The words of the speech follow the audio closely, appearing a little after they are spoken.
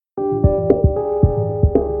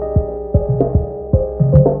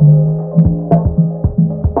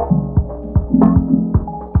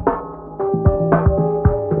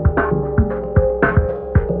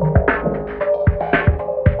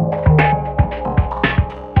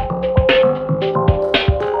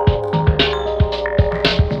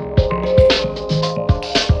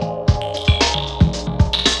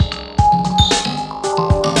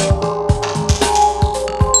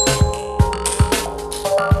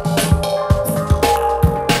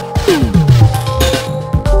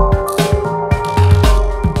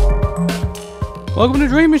Welcome to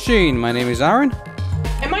Dream Machine. My name is Aaron.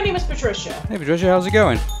 And my name is Patricia. Hey Patricia, how's it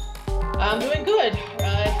going? I'm doing good.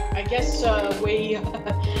 I guess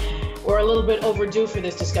we're a little bit overdue for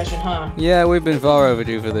this discussion, huh? Yeah, we've been far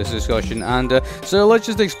overdue for this discussion, and so let's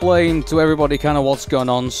just explain to everybody kind of what's gone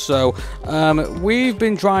on. So, we've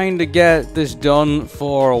been trying to get this done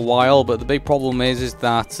for a while, but the big problem is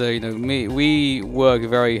that we work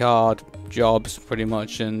very hard jobs pretty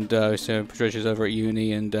much, and so Patricia's over at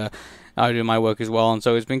uni, and I do my work as well, and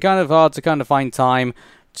so it's been kind of hard to kind of find time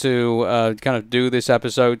to kind of do this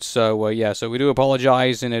episode. So yeah, so we do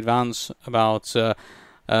apologize in advance about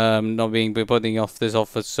not being putting this off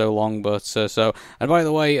for so long. But and by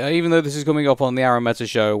the way, even though this is coming up on the Aaron Meta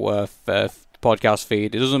Show podcast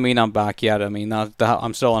feed, it doesn't mean I'm back yet. I mean that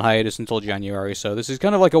I'm still on hiatus until January. So this is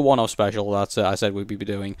kind of like a one-off special that I said we'd be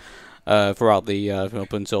doing throughout the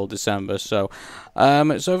up until December. So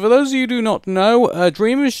for those of you who do not know,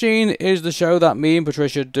 Dream Machine is the show that me and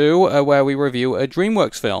Patricia do, where we review a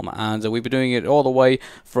DreamWorks film, and we've been doing it all the way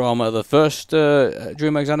from the first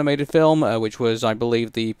DreamWorks animated film, which was, I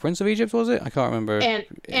believe, The Prince of Egypt, was it? I can't remember. And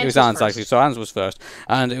it was Anne's, actually, so Anne's was first.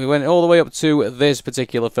 And we went all the way up to this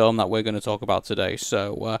particular film that we're going to talk about today.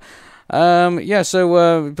 So,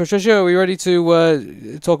 Patricia, are we ready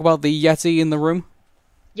to talk about the Yeti in the room?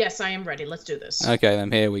 Yes, I am ready. Let's do this. Okay, then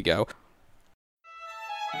here we go.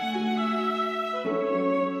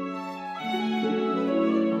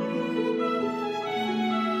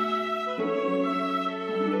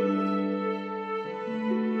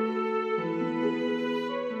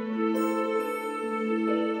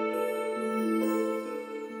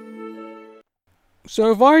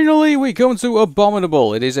 So finally, we come to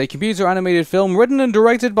Abominable. It is a computer-animated film written and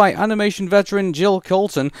directed by animation veteran Jill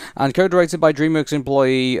Colton and co-directed by DreamWorks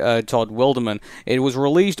employee Todd Wilderman. It was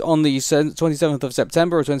released on the 27th of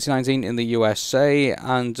September of 2019 in the USA,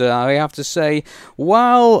 and I have to say,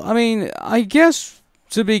 well, I mean, I guess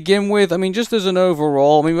to begin with, I mean, just as an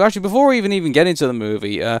overall, I mean, actually, before we even get into the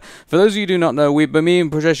movie, for those of you who do not know, me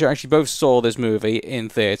and Patricia actually both saw this movie in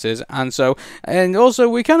theaters, and also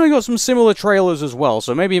we kind of got some similar trailers as well,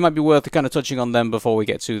 so maybe it might be worth kind of touching on them before we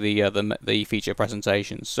get to the feature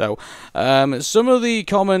presentations. So, some of the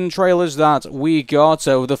common trailers that we got,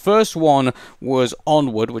 so the first one was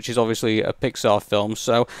Onward, which is obviously a Pixar film,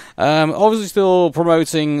 so, obviously still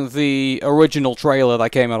promoting the original trailer that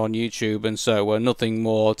came out on YouTube, and so, nothing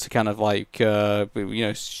more to kind of like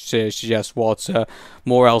suggest what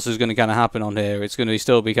more else is going to kind of happen on here. It's going to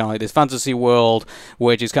still be kind of like this fantasy world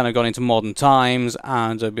which is kind of gone into modern times,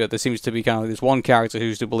 and there seems to be kind of like this one character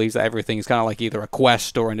who believes that everything is kind of like either a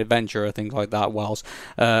quest or an adventure or things like that, whilst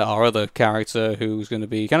our other character, who's going to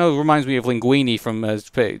be kind of reminds me of Linguini from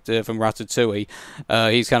Ratatouille,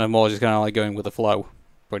 he's kind of more just kind of like going with the flow,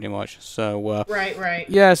 pretty much. So right.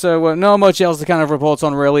 Yeah, so not much else to kind of report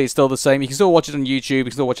on, really. It's still the same. You can still watch it on YouTube, you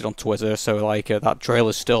can still watch it on Twitter, so like that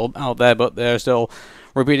trailer's still out there, but they're still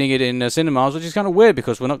repeating it in cinemas, which is kind of weird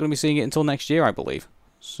because we're not going to be seeing it until next year, I believe.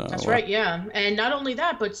 So that's right, yeah. And not only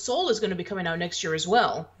that, but Soul is going to be coming out next year as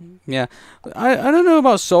well. Yeah. I don't know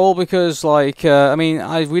about Soul because, like, we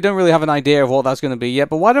don't really have an idea of what that's going to be yet,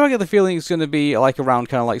 but why do I get the feeling it's going to be like around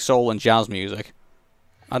kind of like soul and jazz music?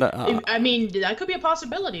 I mean, that could be a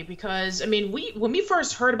possibility because, I mean, when we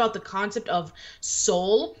first heard about the concept of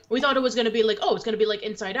soul, we thought it was going to be like, oh, it's going to be like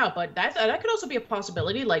Inside Out, but that could also be a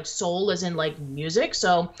possibility, like soul as in like music,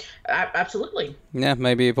 so absolutely. Yeah,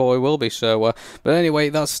 maybe it probably will be, so, but anyway,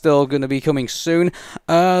 that's still going to be coming soon.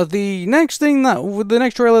 The next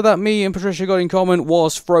trailer that me and Patricia got in common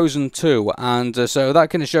was Frozen 2, and so that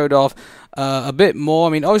kind of showed off a bit more. I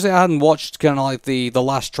mean, obviously I hadn't watched kind of like the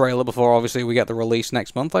last trailer before. Obviously we get the release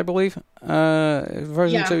next month, I believe.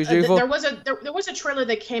 Frozen 2 is due for. There was a trailer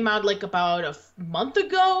that came out like about a month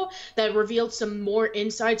ago that revealed some more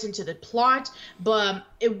insights into the plot, but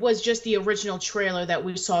it was just the original trailer that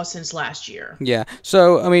we saw since last year. Yeah.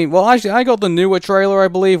 So I mean, well, actually, I got the newer trailer, I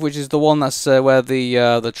believe, which is the one that's where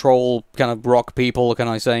the troll kind of rock people kind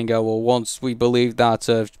of saying, "Oh, well, once we believed that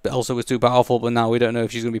Elsa was too powerful, but now we don't know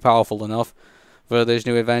if she's going to be powerful enough for this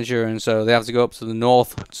new adventure," and so they have to go up to the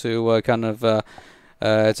north to kind of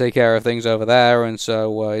take care of things over there, and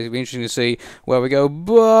so it'll be interesting to see where we go.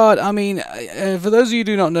 But, I mean, for those of you who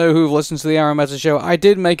do not know who've listened to the Aaron Meta Show, I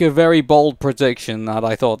did make a very bold prediction that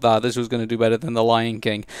I thought that this was going to do better than The Lion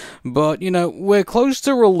King. But, we're close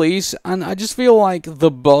to release, and I just feel like the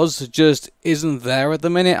buzz just isn't there at the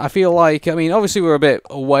minute. I feel like, I mean, obviously we're a bit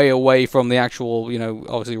way away from the actual,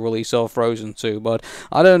 obviously release of Frozen 2, but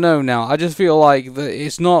I don't know now. I just feel like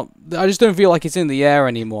it's not, I just don't feel like it's in the air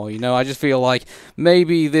anymore, I just feel like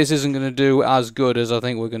maybe this isn't going to do as good as I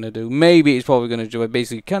think we're going to do. Maybe it's probably going to do it,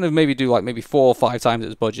 basically kind of maybe do like maybe 4 or 5 times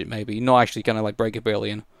its budget, maybe. Not actually kind of like break $1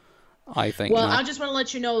 billion, I think. Well, I just want to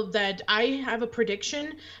let you know that I have a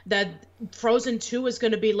prediction that Frozen 2 is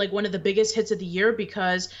going to be like one of the biggest hits of the year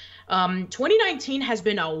because 2019 has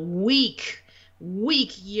been a weak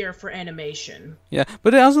year for animation. Yeah,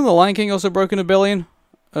 but hasn't The Lion King also broken $1 billion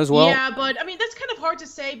as well? Yeah, but I mean that's kind of hard to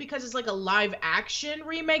say because it's like a live action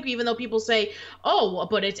remake, even though people say, "Oh,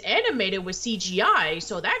 but it's animated with CGI,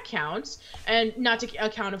 so that counts." And not to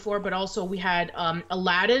account for, but also we had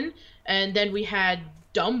Aladdin, and then we had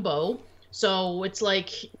Dumbo. So it's like,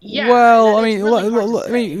 yeah. Well, I mean,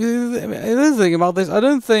 the thing about this, I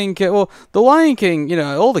don't think. Well, The Lion King, you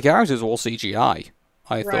know, all the characters are all CGI.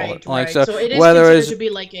 I thought, like, so it is considered to be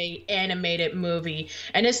like a animated movie,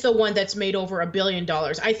 and it's the one that's made over $1 billion.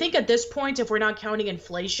 I think at this point, if we're not counting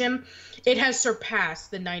inflation, it has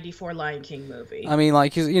surpassed the '94 Lion King movie. I mean,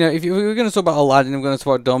 like, you know, if we're going to talk about Aladdin, we're going to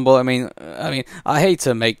talk about Dumbo. I mean, I hate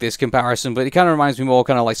to make this comparison, but it kind of reminds me more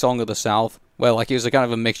kind of like Song of the South, where like it was a kind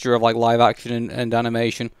of a mixture of like live action and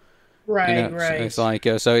animation. Right, you know, right.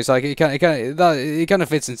 So it's like, it kind of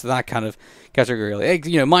fits into that kind of category, really.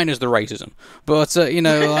 You know, minus the racism, but you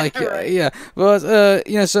know, like, Right. yeah, but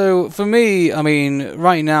you know, so for me, I mean,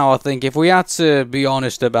 right now, I think if we had to be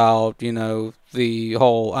honest about, you know, the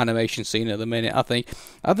whole animation scene at the minute, I think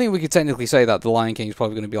we could technically say that The Lion King is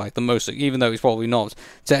probably going to be like the most, even though it's probably not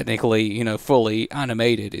technically, you know, fully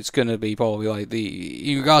animated. It's going to be probably like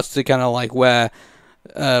in regards to kind of like where.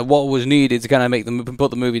 What was needed to kind of put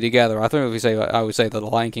the movie together. I think I would say that The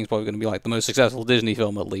Lion King is probably going to be like the most successful Disney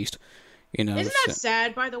film, at least. You know, isn't that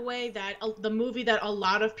sad, by the way, that the movie that a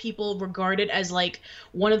lot of people regarded as like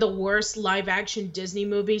one of the worst live action Disney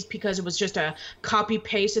movies because it was just a copy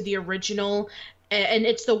paste of the original, and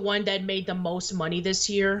it's the one that made the most money this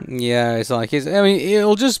year. Yeah, I mean,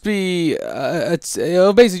 it'll just be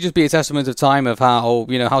it'll basically just be a testament of time of how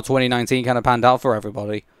 2019 kind of panned out for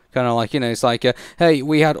everybody. Kind of like, you know, it's like, hey,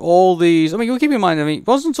 we had all these. I mean, keep in mind, I mean,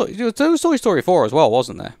 there was Toy Story 4 as well,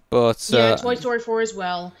 wasn't there? But yeah, Toy Story 4 as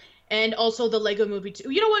well. And also the Lego Movie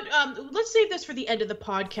 2. You know what? Let's save this for the end of the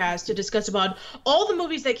podcast to discuss about all the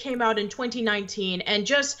movies that came out in 2019 and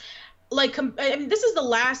just like, I mean, this is the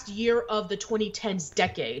last year of the 2010s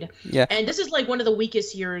decade. Yeah. And this is like one of the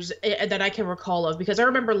weakest years that I can recall of because I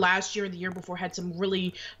remember last year and the year before had some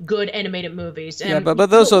really good animated movies. And yeah, but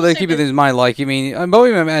those are, they keep it in mind, like, I mean, but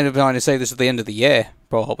we may end up trying to say this at the end of the year.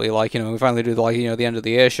 Probably, like, you know, we finally do, like, you know, the end of the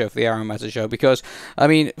year show for the Aaron Meta show, because, I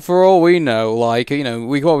mean, for all we know, like, you know,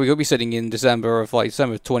 we could be sitting in December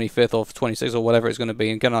 25th or 26th or whatever it's going to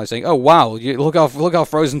be, and kind of like saying, oh, wow, look how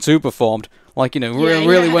Frozen 2 performed. Like, you know,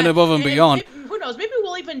 really went above and beyond. Who knows? Maybe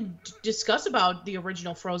we'll even discuss about the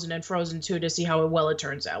original Frozen and Frozen 2 to see how well it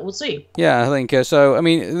turns out. We'll see. Yeah, I think so. I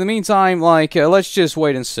mean, in the meantime, like, let's just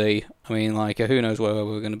wait and see. I mean, like, who knows where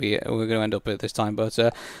we're going to end up at this time. But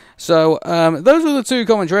those are the two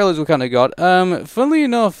common trailers we kind of got. Funnily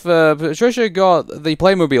enough, Patricia got the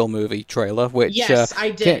Playmobil movie trailer, which yes, I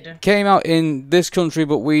did. Came out in this country,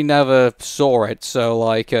 but we never saw it, so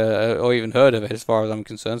like, or even heard of it, as far as I'm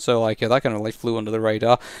concerned. So like, that kind of like flew under the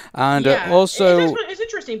radar. And also, it's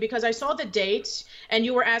interesting because I saw the date, and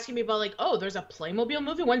you were asking me about like, oh, there's a Playmobil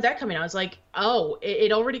movie. When's that coming out? I was like, oh,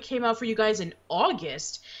 it already came out for you guys in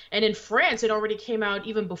August, and in France it already came out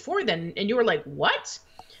even before then. And you were like, what?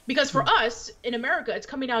 Because for us in America, it's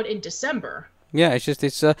coming out in December. Yeah,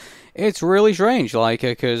 it's really strange, like,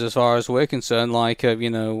 because as far as we're concerned, like,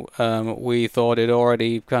 we thought it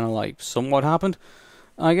already kind of like somewhat happened,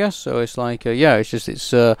 I guess. So it's like,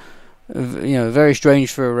 it's very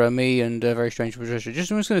strange for me and very strange for Patricia. I'm just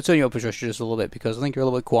going to turn you up, Patricia, just a little bit because I think you're a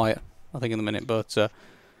little bit quiet. I think in the minute, but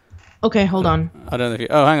okay, hold on. I don't know if you.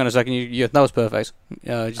 Oh, hang on a second. That was perfect.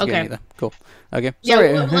 Just okay. Getting you there. Cool. Okay.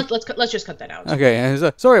 Sorry. Yeah, let's just cut that out.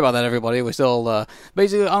 Okay. Sorry about that, everybody. We're still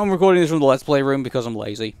basically. I'm recording this from the Let's Play room because I'm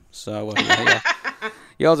lazy. So yeah.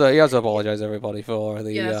 You have to apologize, everybody, for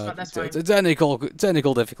the that's fine.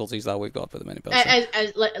 technical difficulties that we've got for the minute.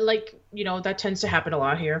 Like, you know, that tends to happen a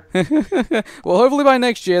lot here. Well, hopefully by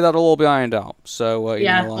next year that'll all be ironed out. So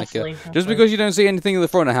hopefully. Just because you don't see anything in the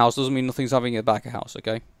front of the house doesn't mean nothing's happening at the back of the house.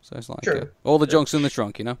 Okay, so it's like all the junk's in the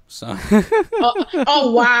trunk, you know. So.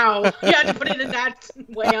 oh wow! You had to put it in that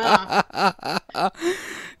way up.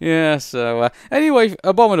 Yeah. So anyway,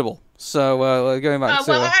 Abominable. So going back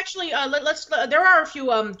to Well, actually, let's. There are a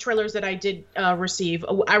few trailers that I did receive.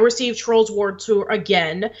 I received Trolls World Tour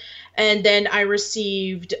again, and then I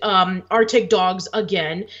received Arctic Dogs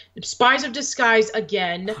again, Spies of Disguise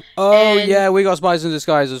again. oh And yeah, we got Spies in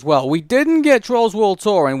Disguise as well. We didn't get Trolls World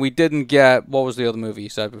Tour, and we didn't get what was the other movie you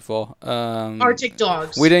said before? Arctic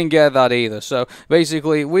Dogs. We didn't get that either. So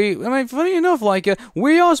basically, I mean, funny enough, like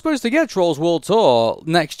we are supposed to get Trolls World Tour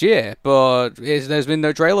next year, but there's been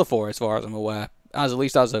no trailer for it, as far as I'm aware, at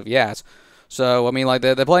least as of yet. So I mean, like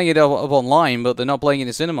they're playing it up online, but they're not playing it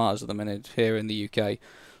in cinemas at the minute here in the UK.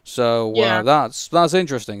 So Yeah. that's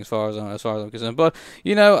interesting as far as I'm concerned. But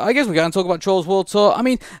I guess we can talk about Trolls World Tour. I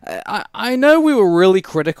mean, I know we were really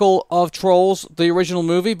critical of Trolls, the original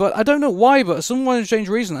movie, but I don't know why. But for some strange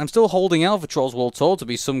reason, I'm still holding out for Trolls World Tour to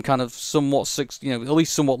be some kind of somewhat at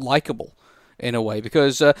least somewhat likable in a way,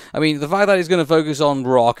 because I mean, the fact that he's going to focus on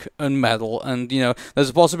rock and metal, and there's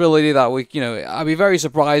a possibility that I'd be very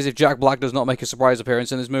surprised if Jack Black does not make a surprise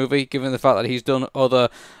appearance in this movie, given the fact that he's done other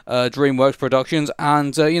DreamWorks productions,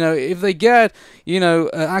 and if they get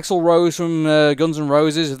Axl Rose from Guns N'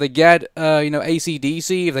 Roses, if they get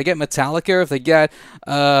AC/DC, if they get Metallica, if they get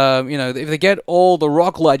if they get all the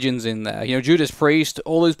rock legends in there, Judas Priest,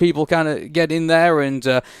 all those people kind of get in there and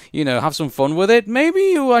have some fun with it,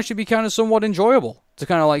 maybe it will actually be kind of somewhat enjoyable to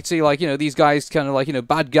kind of like see these guys kind of like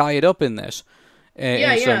bad guy it up in this.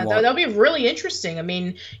 That'll be really interesting. I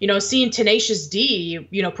mean, seeing Tenacious D,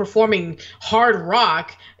 performing hard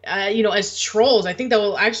rock, as Trolls, I think that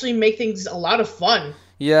will actually make things a lot of fun.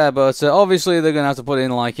 Yeah, but obviously they're gonna have to put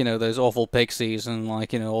in those awful Pixies and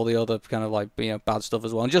all the other kind of bad stuff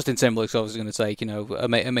as well. And Justin Timberlake's obviously gonna take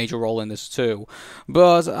a major role in this too.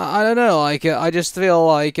 But I don't know, I just feel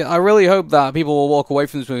like I really hope that people will walk away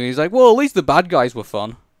from this movie. He's like, well, at least the bad guys were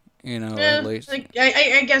fun. At least.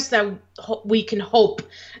 I guess that we can hope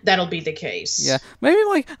that'll be the case. Yeah, maybe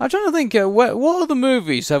I'm trying to think. What other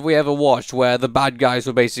movies have we ever watched where the bad guys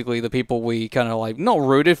were basically the people we kind of not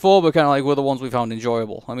rooted for, but kind of were the ones we found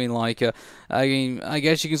enjoyable? I mean, I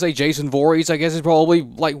guess you can say Jason Voorhees. I guess is probably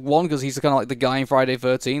one because he's kind of the guy in Friday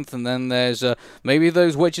 13th, and then there's maybe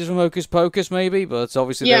those witches from Hocus Pocus, maybe, but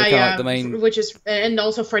obviously they're kind of the main witches, and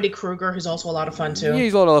also Freddy Krueger, who's also a lot of fun too. Yeah,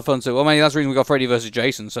 he's a lot of fun too. I mean, that's the reason we got Freddy versus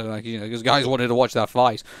Jason, so because guys wanted to watch that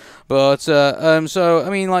fight. But so I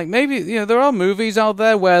mean, maybe there are movies out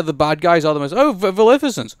there where the bad guys are the most. Oh,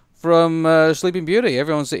 Maleficent from Sleeping Beauty.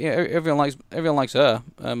 Everyone likes her,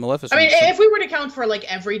 Maleficent. I mean, if we were to count for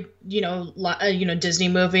every Disney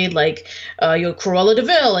movie, Cruella de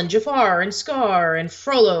Vil and Jafar and Scar and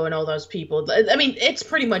Frollo and all those people. I mean, it's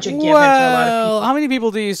pretty much a given for a lot of people. How many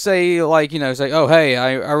people do you say say, oh hey,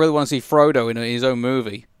 I really want to see Frodo in his own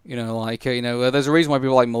movie? There's a reason why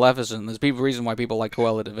people like Maleficent. There's a reason why people like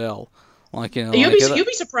Cruella de Vil. You'll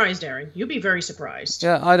be surprised, Aaron. You'll be very surprised.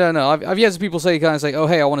 Yeah, I don't know. I've yet to people say oh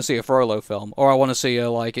hey, I want to see a Frollo film, or I want to see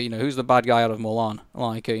who's the bad guy out of Mulan? I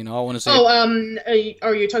want to see. Oh,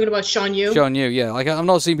 are you talking about Sean Yu? Sean Yu, yeah. I'm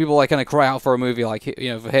not seeing people kind of cry out for a movie for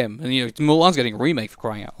him, and Mulan's getting a remake, for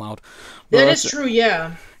crying out loud. That is true,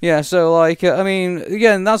 yeah. Yeah, so I mean,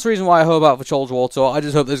 again, that's the reason why I hope out for Trolls World Tour. I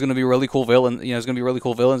just hope there's going to be really cool there's going to be really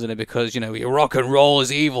cool villains in it because rock and roll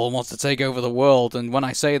is evil and wants to take over the world. And when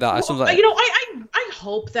I say that, I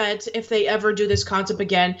hope that if they ever do this concept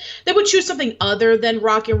again, they would choose something other than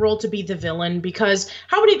rock and roll to be the villain. Because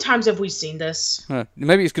how many times have we seen this?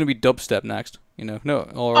 Maybe it's going to be dubstep next. No,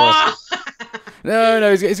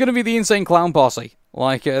 it's going to be the Insane Clown Posse.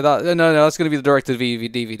 That's going to be the directed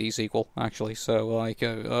DVD sequel, actually. So,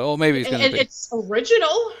 or maybe it's going to be. It's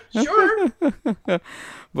original, sure.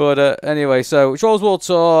 But anyway, so Trolls World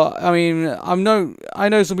Tour. I mean, I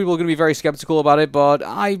know some people are going to be very skeptical about it, but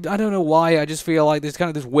I don't know why. I just feel like there's kind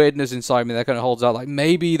of this weirdness inside me that kind of holds out.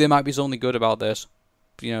 Maybe there might be something good about this.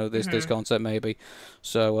 This concept maybe.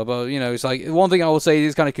 So, but it's one thing I will say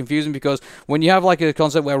is kind of confusing because when you have a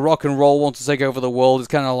concept where rock and roll wants to take over the world, it's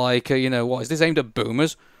kind of what is this aimed at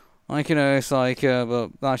boomers? It's but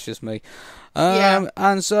that's just me. Yeah.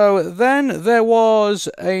 And so then there was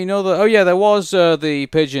another. Oh yeah, there was the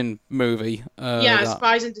Pigeon movie.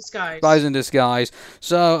 Spies in Disguise. Spies in Disguise.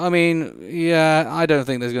 So I mean, yeah, I don't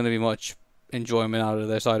think there's going to be much enjoyment out of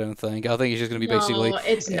this. I think it's just going to be basically. No,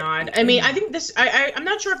 it's not. I mean, I think this. I'm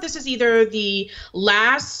not sure if this is either the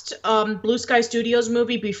last Blue Sky Studios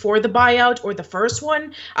movie before the buyout or the first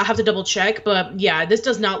one. I'll have to double check, but yeah, this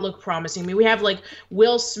does not look promising. I mean, we have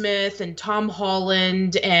Will Smith and Tom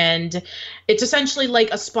Holland, and it's essentially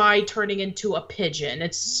a spy turning into a pigeon.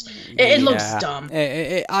 It looks dumb.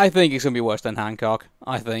 I think it's going to be worse than Hancock.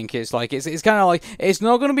 I think it's like it's kind of like it's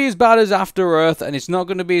not going to be as bad as After Earth, and it's not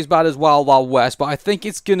going to be as bad as Wild Wild West, but I think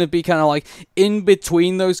it's going to be kind of like in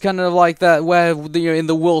between those, kind of like that, where in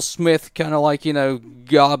the Will Smith kind of like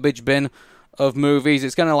garbage bin of movies.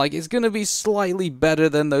 It's kind of like it's going to be slightly better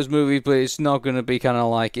than those movies, but it's not going to be kind of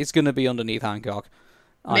like it's going to be underneath Hancock.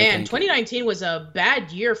 Man, 2019 was a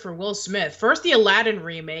bad year for Will Smith. First the Aladdin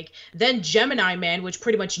remake, then Gemini Man, which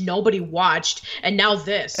pretty much nobody watched, and now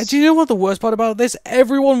this. And do you know what the worst part about this?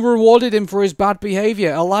 Everyone rewarded him for his bad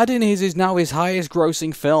behavior. Aladdin is now his highest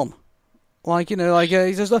grossing film. He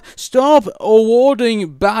says, stop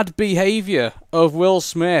awarding bad behavior of Will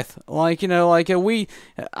Smith. I don't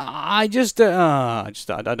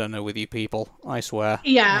know with you people, I swear.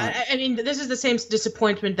 Yeah, I mean, this is the same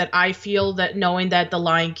disappointment that I feel, that knowing that the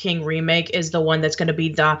Lion King remake is the one that's going to be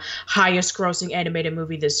the highest grossing animated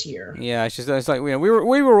movie this year. Yeah, it's like, we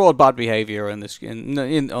were all bad behavior in this, in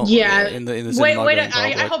the cinema. Wait,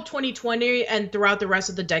 I hope 2020 and throughout the rest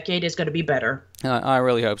of the decade is going to be better. I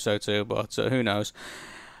really hope so too, but who knows?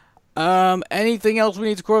 Anything else we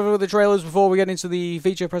need to cover with the trailers before we get into the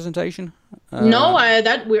feature presentation? No,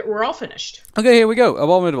 we're all finished. Okay, here we go.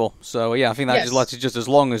 Abominable. So yeah, I think that just lasted just as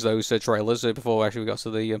long as those trailers before actually we got to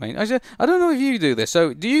the main. Actually, I don't know if you do this.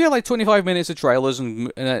 So do you get like 25 minutes of trailers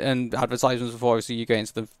and advertisements before obviously you get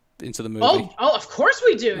into the movie? Oh, of course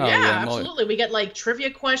we do. Yeah, absolutely. We get like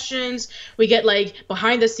trivia questions. We get like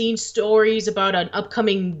behind the scenes stories about an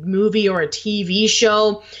upcoming movie or a TV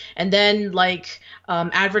show, and then like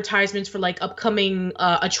advertisements for like upcoming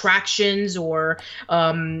attractions or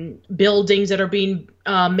buildings that are being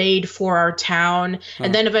made for our town.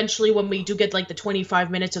 And then eventually when we do get like the 25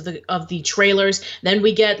 minutes of the trailers, then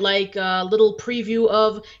we get like a little preview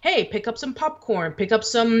of, hey, pick up some popcorn, pick up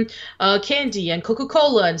some candy and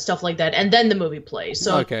Coca-Cola and stuff like that, and then the movie plays.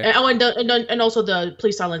 So and also the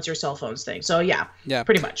please silence your cell phones thing. So yeah,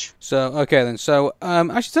 pretty much. So okay then. So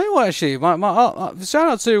I should tell you what, actually, my shout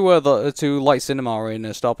out to Light Cinema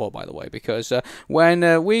in Stockport, by the way, because when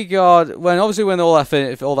all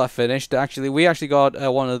that finished, we actually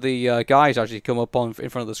got one of the guys actually come up in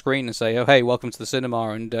front of the screen and say, "Oh, hey, welcome to the cinema,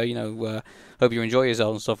 and hope you enjoy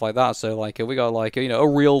yourself," and stuff like that. So like we got like a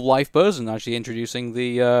real life person actually introducing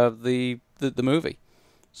the movie.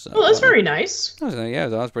 So, that's very nice. Yeah,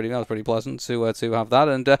 that was pretty pleasant to have that.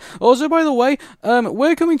 And also, by the way,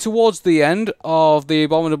 we're coming towards the end of the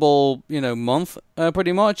Abominable month,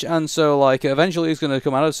 pretty much, and so like eventually it's going to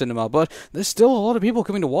come out of cinema, but there's still a lot of people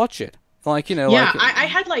coming to watch it. I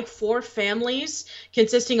had like 4 families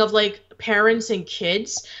consisting of like parents and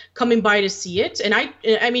kids coming by to see it, and I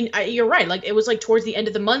mean you're right, like it was like towards the end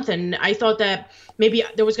of the month, and I thought that maybe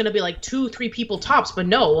there was going to be like 2-3 people tops, but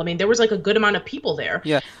no, I mean there was like a good amount of people there.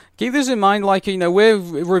 Yeah, keep this in mind, like we're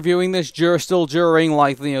reviewing this still during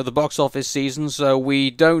like the box office season, so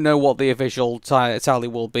we don't know what the official tally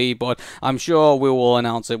will be, but I'm sure we will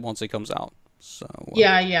announce it once it comes out. So,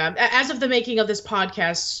 yeah. As of the making of this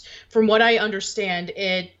podcast, from what I understand,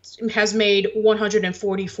 it has made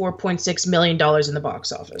 $144.6 million in the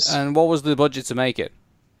box office. And what was the budget to make it?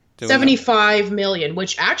 $75 million,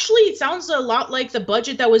 which actually sounds a lot like the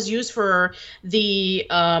budget that was used for the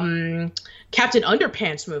Captain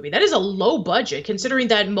Underpants movie. That is a low budget, considering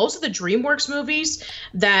that most of the DreamWorks movies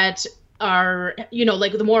that are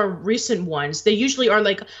like the more recent ones, they usually are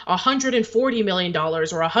like $140 million or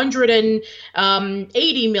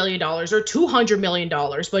 $180 million or $200 million,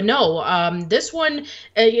 but no, this one,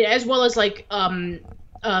 as well as like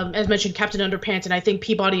as mentioned, Captain Underpants, and I think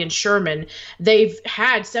Peabody and Sherman, they've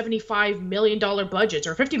had $75 million budgets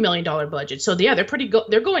or $50 million budgets. So yeah,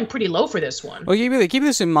 they're going pretty low for this one. Well, keep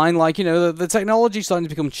this in mind, like the technology's starting to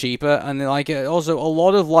become cheaper, and like also a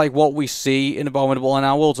lot of like what we see in Abominable, and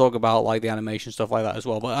I will talk about like the animation stuff like that as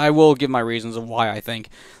well. But I will give my reasons of why I think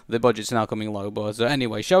the budget's now coming low. But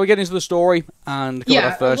anyway, shall we get into the story and cover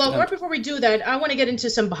that first? Well, right before we do that, I want to get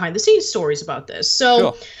into some behind the scenes stories about this.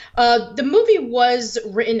 So, the movie was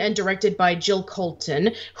written and directed by Jill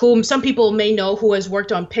Colton, whom some people may know, who has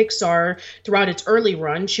worked on Pixar throughout its early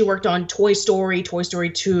run. She worked on Toy Story, Toy Story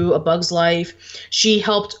 2, A Bug's Life. She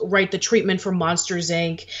helped write the treatment for Monsters,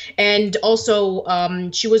 Inc. And also,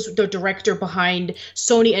 she was the director behind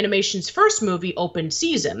Sony Animation's first movie, Open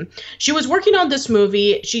Season. She was working on this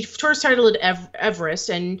movie. She first titled it Everest,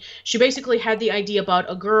 and she basically had the idea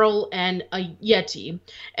about a girl and a Yeti.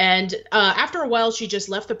 And after a while, she just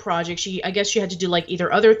left the project. I guess she had to do like either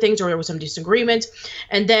other things or there was some disagreement.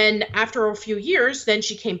 And then after a few years, then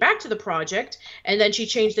she came back to the project, and then she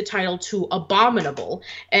changed the title to Abominable.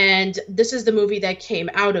 And this is the movie that came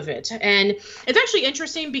out of it. And it's actually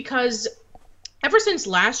interesting because ever since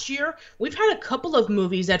last year, we've had a couple of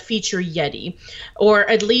movies that feature Yeti, or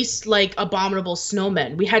at least like abominable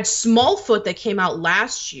snowmen. We had Smallfoot that came out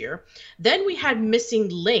last year. Then we had Missing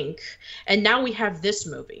Link, and now we have this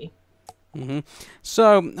movie. Hmm.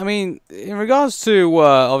 So, I mean, in regards to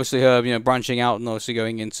obviously her, branching out and obviously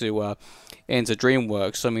going into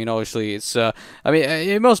DreamWorks. I mean, obviously, I mean,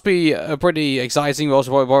 it must be a pretty exciting, but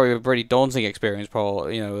also probably a pretty daunting experience,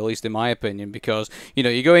 probably, at least in my opinion, because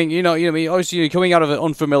you're going, obviously you're coming out of an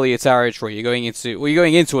unfamiliar territory. You're going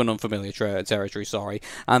into an unfamiliar territory, sorry,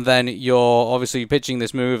 and then you're obviously pitching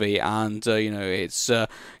this movie, and it's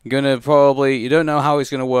gonna probably, you don't know how it's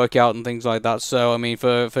gonna work out and things like that. So, I mean,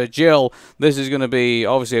 for Jill, this is gonna be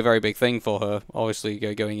obviously a very big thing for her, obviously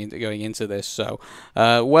going into this. So,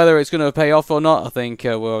 whether it's gonna pay off or not, I think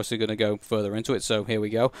we're obviously going to go further into it, so here we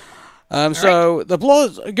go. So the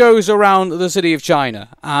plot goes around the city of China,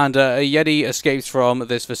 and a Yeti escapes from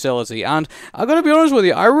this facility. And I've got to be honest with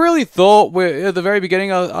you, I really thought, at the very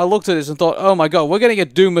beginning, I looked at this and thought, oh my god, we're getting a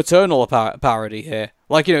Doom Eternal parody here.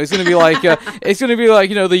 Like, it's going to be like, the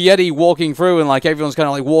Yeti walking through and, like, everyone's kind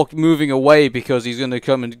of, like, moving away because he's going to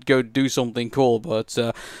come and go do something cool. But,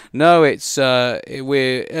 no,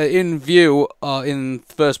 we're in view, in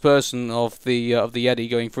first person of the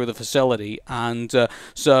Yeti going through the facility. And,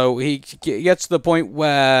 so he gets to the point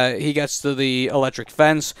where he gets to the electric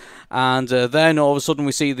fence, and then all of a sudden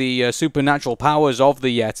we see the supernatural powers of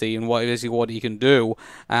the Yeti and what he can do.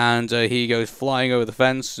 And he goes flying over the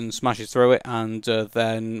fence and smashes through it, and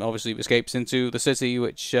then obviously escapes into the city,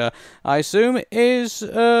 which I assume is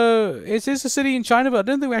it is a city in China, but I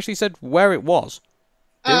don't think we actually said where it was.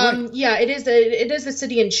 Yeah, it is the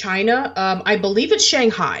city in China. I believe it's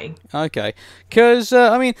Shanghai. Okay, because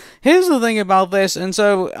I mean, here's the thing about this, and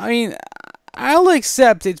so I mean, I'll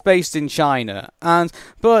accept it's based in China,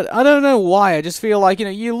 but I don't know why. I just feel like,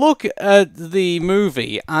 you look at the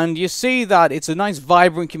movie and you see that it's a nice,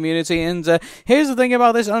 vibrant community. And here's the thing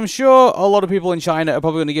about this: I'm sure a lot of people in China are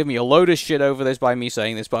probably going to give me a load of shit over this by me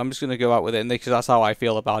saying this, but I'm just going to go out with it because that's how I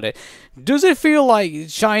feel about it. Does it feel like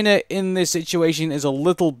China in this situation is a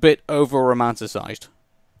little bit over romanticized?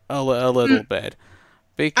 A little bit.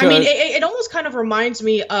 Because... I mean, it almost kind of reminds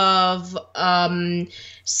me of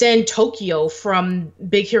San Tokyo from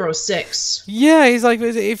Big Hero 6. Yeah, he's like,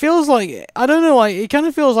 it feels like, I don't know, like, it kind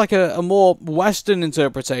of feels like a more Western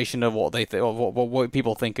interpretation of what they what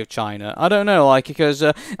people think of China. I don't know, like, because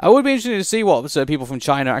I would be interested to see what people from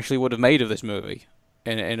China actually would have made of this movie.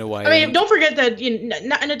 In a way. I mean, don't forget that in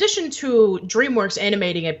addition to DreamWorks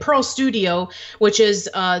animating it, Pearl Studio, which is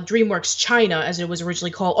DreamWorks China, as it was originally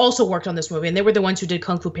called, also worked on this movie, and they were the ones who did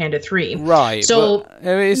Kung Fu Panda 3. Right. So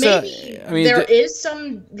maybe there is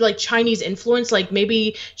some like Chinese influence, like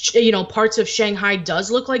maybe parts of Shanghai does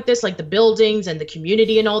look like this, like the buildings and the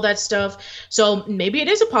community and all that stuff. So maybe it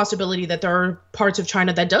is a possibility that there are parts of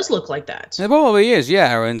China that does look like that. There probably is,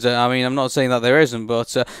 yeah. And I mean, I'm not saying that there isn't,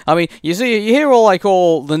 but I mean, you hear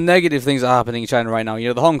all the negative things that are happening in China right now.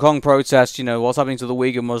 The Hong Kong protests. What's happening to the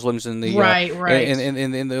Uyghur Muslims in the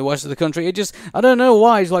in the west of the country. It just, I don't know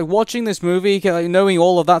why. It's like watching this movie, knowing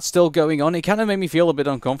all of that's still going on. It kind of made me feel a bit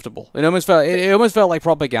uncomfortable. It almost felt like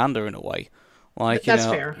propaganda in a way. Like, that's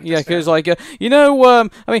fair. Yeah, because like I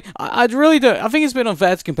mean, I really don't. I think it's a bit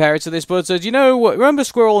unfair to compare it to this, but do you know? Remember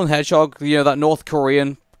Squirrel and Hedgehog? That North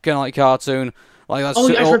Korean kind of like cartoon. Like that's,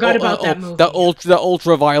 I forgot about that movie. That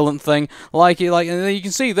ultra violent thing. Like, and you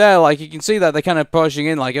can see there, that they're kind of pushing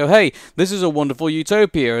in, like, oh hey, this is a wonderful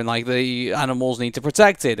utopia, and like the animals need to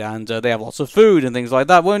protect it, and they have lots of food and things like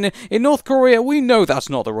that. When in North Korea, we know that's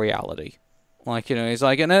not the reality. Like, it's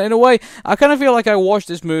like, and in a way, I kind of feel like I watched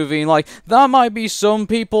this movie, and like, that might be some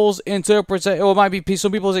people's interpretation, or it might be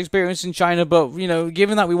some people's experience in China, but,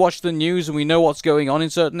 given that we watch the news and we know what's going on in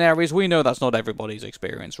certain areas, we know that's not everybody's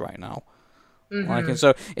experience right now. Mm-hmm. Like, and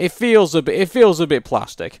so it feels a bit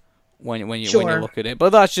plastic when you look at it.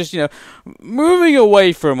 But that's just moving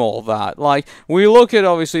away from all that. Like, we look at,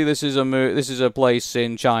 obviously this is a place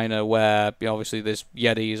in China where obviously this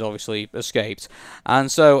Yeti is obviously escaped, and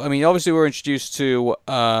so I mean obviously we're introduced to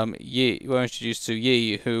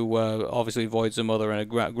Yi, who obviously avoids a mother and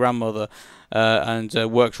a grandmother. And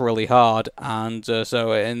works really hard, and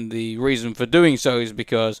the reason for doing so is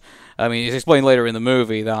because, I mean, it's explained later in the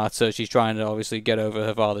movie that she's trying to obviously get over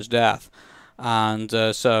her father's death, and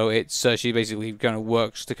so it's she basically kind of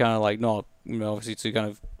works to kind of like not, you know, obviously to kind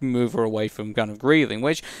of move her away from kind of grieving,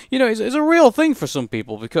 which, you know, is a real thing for some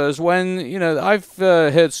people, because when, you know, I've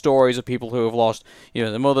heard stories of people who have lost, you know,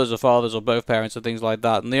 their mothers or fathers or both parents and things like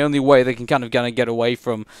that, and the only way they can kind of get away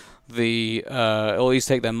from the, or at least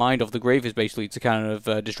take their mind off the grief, is basically to kind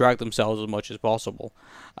of distract themselves as much as possible.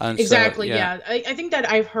 And Exactly. so, Yeah. I think that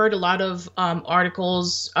I've heard a lot of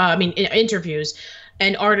articles. I mean, interviews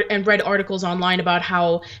and read articles online about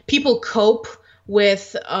how people cope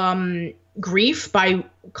with grief by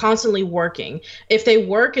constantly working. If they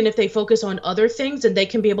work and if they focus on other things, then they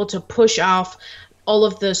can be able to push off all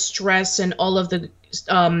of the stress and all of the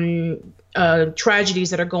tragedies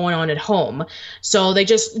that are going on at home. So they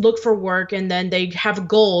just look for work, and then they have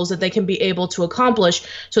goals that they can be able to accomplish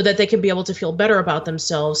so that they can be able to feel better about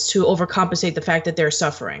themselves to overcompensate the fact that they're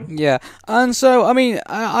suffering. yeah, and so, I mean,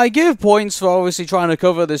 I give points for obviously trying to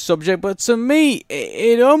cover this subject, but to me,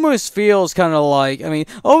 it almost feels kind of like, I mean,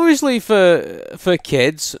 obviously for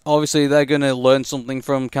kids, obviously they're going to learn something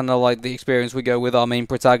from kind of like the experience we go with our main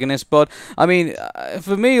protagonist, but, I mean,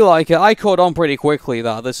 for me, like, I caught on pretty quickly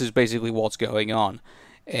that this is basically what's going on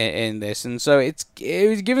in this, and so it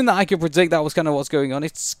was, given that I could predict that was kind of what's going on,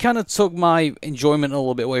 it's kind of took my enjoyment a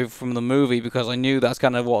little bit away from the movie, because I knew that's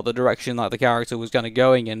kind of what the direction that the character was kind of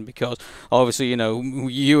going in, because obviously, you know,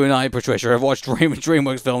 you and I, Patricia, have watched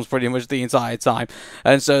DreamWorks films pretty much the entire time,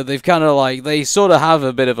 and so they've kind of like, they sort of have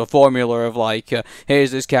a bit of a formula of like,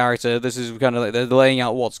 here's this character, this is kind of like, they're laying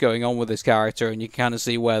out what's going on with this character, and you kind of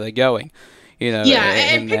see where they're going. You know, yeah,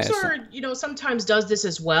 and Pixar, you know, sometimes does this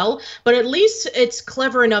as well, but at least it's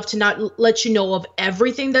clever enough to not let you know of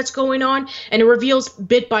everything that's going on, and it reveals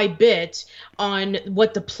bit by bit on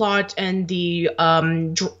what the plot and the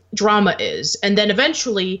drama is, and then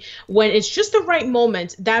eventually, when it's just the right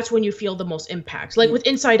moment, that's when you feel the most impact. Like with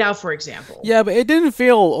Inside Out, for example. Yeah, but it didn't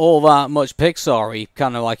feel all that much Pixar-y,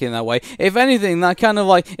 kind of like in that way. If anything, that kind of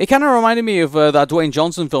like, it kind of reminded me of that Dwayne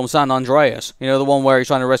Johnson film, San Andreas. You know, the one where he's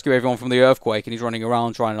trying to rescue everyone from the earthquake, and he's running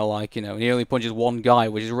around trying to, like, you know, and he only punches one guy,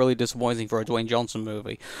 which is really disappointing for a Dwayne Johnson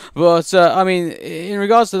movie. But, I mean, in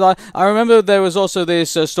regards to that, I remember there was also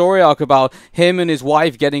this story arc about him and his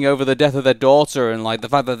wife getting over the death of their daughter, and, like, the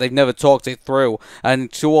fact that they've never talked it through,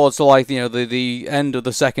 and towards, like, you know, the end of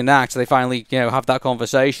the second act, they finally, you know, have that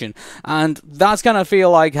conversation, and that's kind of feel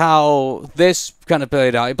like how this kind of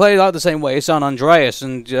played out. It played out the same way as San Andreas,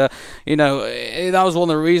 and you know, that was one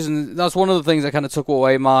of the reasons. That's one of the things that kind of took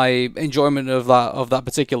away my enjoyment of that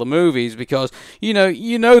particular movie, is because you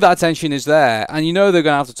know that tension is there, and you know they're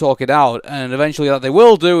going to have to talk it out, and eventually that they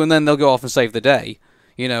will do, and then they'll go off and save the day.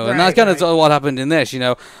 You know, and that's kind of what happened in this. You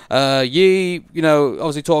know, Yi, you know,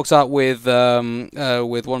 obviously talks out with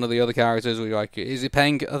one of the other characters. Like, is it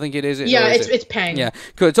Peng? I think it is. Yeah, it's Peng. Yeah,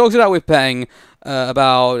 cool. Talks it out with Peng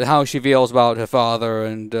about how she feels about her father,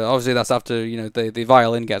 and obviously that's after, you know, the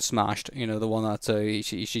violin gets smashed. You know, the one that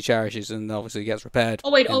she cherishes, and obviously gets repaired.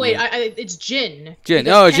 Oh wait, it's Jin. Jin.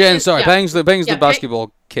 Oh, Jin. Sorry, Peng's the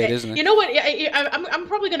basketball kid, isn't it? You know what? I'm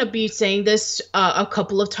probably going to be saying this a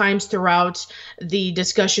couple of times throughout the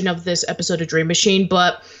discussion of this episode of Dream Machine,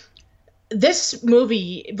 but this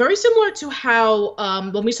movie, very similar to how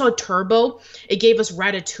when we saw Turbo, it gave us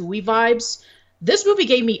Ratatouille vibes. This movie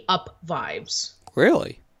gave me Up vibes.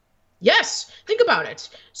 Really? Yes, think about it.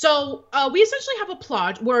 So we essentially have a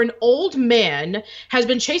plot where an old man has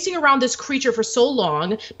been chasing around this creature for so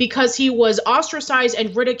long because he was ostracized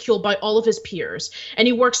and ridiculed by all of his peers. And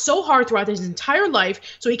he works so hard throughout his entire life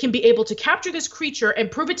so he can be able to capture this creature and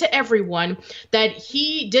prove it to everyone that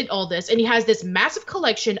he did all this. And he has this massive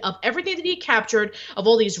collection of everything that he captured, of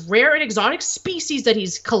all these rare and exotic species that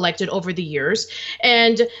he's collected over the years.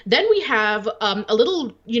 And then we have a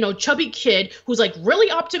little, you know, chubby kid who's like really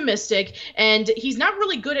optimistic, and he's not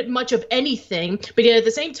really good at much of anything, but yet at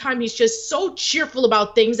the same time he's just so cheerful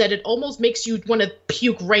about things that it almost makes you want to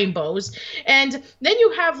puke rainbows. And then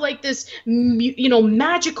you have like this, you know,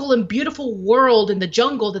 magical and beautiful world in the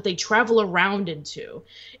jungle that they travel around into.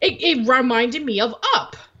 It reminded me of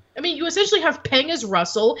Up. I mean, you essentially have Peng as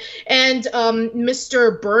Russell, and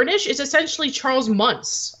Mr. Burnish is essentially Charles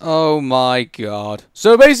Muntz. Oh my god.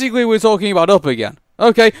 So basically we're talking about Up again.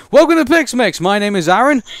 Okay, welcome to Pix Mix. My name is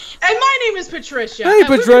Aaron. And my name is Patricia. Hey,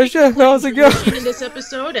 Patricia. How's it going? In this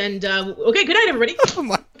episode, and okay, good night, everybody. Oh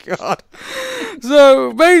my god.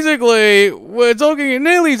 So basically, we're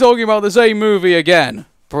nearly talking about the same movie again,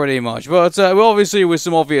 pretty much, but obviously with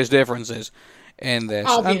some obvious differences in this.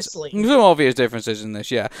 Obviously. And some obvious differences in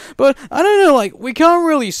this, yeah. But I don't know, like, we can't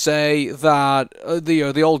really say that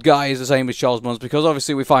the old guy is the same as Charles Muntz, because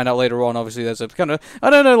obviously we find out later on, obviously there's a kind of, I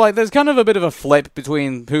don't know, like, there's kind of a bit of a flip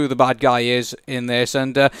between who the bad guy is in this,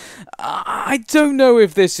 and I don't know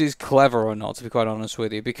if this is clever or not, to be quite honest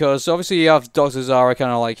with you, because obviously you have Dr. Zara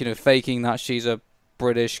kind of like, faking that she's a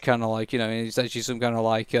British kind of like, instead she's some kind of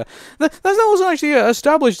like that wasn't actually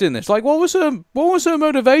established in this. Like, what was her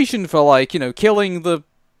motivation for, like, killing the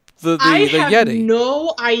I have Yeti?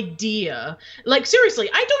 no idea. Like, seriously,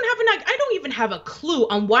 I don't even have a clue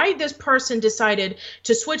on why this person decided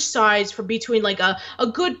to switch sides for between like a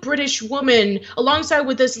good British woman alongside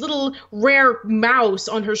with this little rare mouse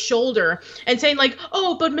on her shoulder, and saying like,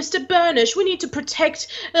 oh, but Mr. Burnish, we need to protect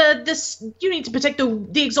this. You need to protect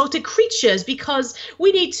the exotic creatures because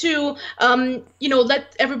we need to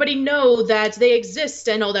let everybody know that they exist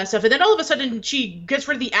and all that stuff. And then all of a sudden she gets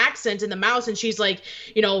rid of the accent in the mouse, and she's like,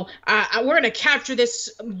 we're going to capture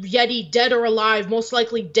this Yeti, dead or alive, most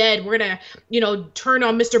likely dead. We're going to, turn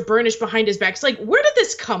on Mr. Burnish behind his back. It's like, where did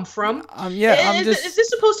this come from? Is this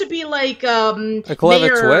supposed to be like a clever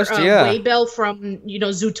twist? Yeah. Waybell from,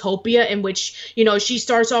 Zootopia, in which, she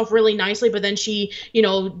starts off really nicely, but then she,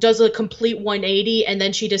 does a complete 180, and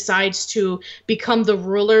then she decides to become the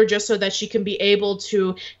ruler just so that she can be able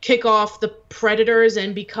to kick off the predators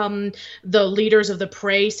and become the leaders of the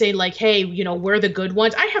prey, saying like, hey, we're the good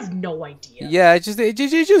ones. I have no idea. Yeah, it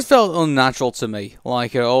just felt unnatural to me.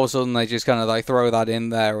 Like, all of a sudden they just kind of like throw that in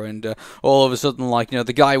there, and all of a sudden, like,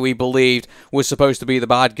 the guy we believed was supposed to be the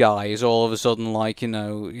bad guy is all of a sudden like,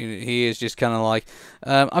 he is just kind of like,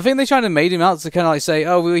 I think they kind of made him out to kind of like say,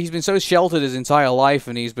 oh, well, he's been so sheltered his entire life,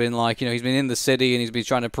 and he's been like, he's been in the city, and he's been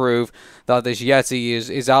trying to prove that this Yeti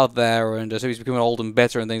is out there, and so he's becoming old and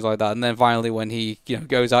bitter and things like that. And then finally, when he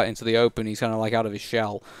goes out into the open, he's kind of like out of his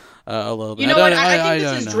shell a little bit. I think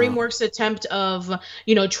this is DreamWorks' attempt of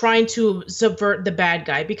trying to subvert the bad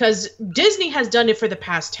guy, because Disney has done it for the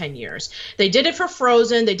past 10 years. They did it for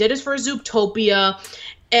Frozen, they did it for Zootopia.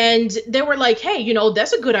 And they were like, hey,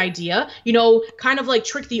 that's a good idea, kind of like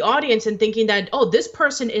trick the audience in thinking that, oh, this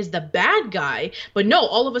person is the bad guy. But no,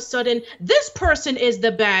 all of a sudden, this person is the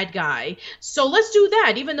bad guy. So let's do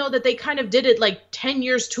that, even though that they kind of did it like 10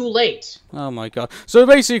 years too late. Oh my god. So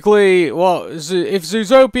basically, if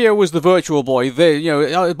Zootopia was the Virtual Boy,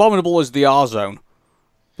 Abominable is the R-Zone.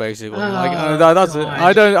 Basically,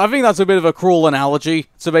 I think that's a bit of a cruel analogy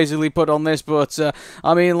to basically put on this, but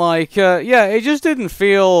I mean, like, it just didn't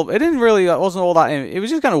feel, it wasn't all that, it was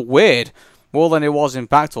just kind of weird more than it was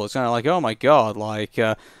impactful. It's kind of like, oh my god, like,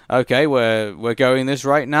 okay, we're going this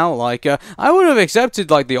right now. Like, I would have accepted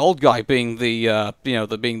like the old guy being the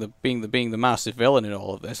being the massive villain in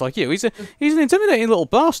all of this. Like, he's an intimidating little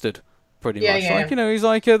bastard. Pretty much. Like, he's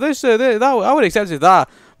like, I would have accepted that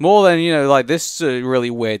more than, like, this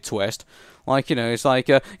really weird twist. Like, it's like,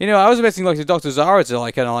 I was expecting, like, the Dr. Zara to,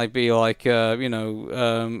 like, kind of, like, be, like,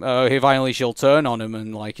 finally she'll turn on him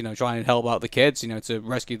and, like, try and help out the kids, to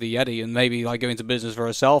rescue the Yeti and maybe, like, go into business for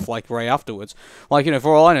herself, like, right afterwards. Like,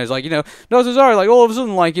 for all I know, it's like, Dr. Zara, like, all of a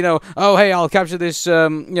sudden, like, oh, hey, I'll capture this,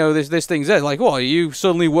 this thing's there. Like, what, are you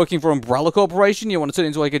suddenly working for Umbrella Corporation? You want to turn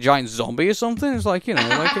into, like, a giant zombie or something? It's like,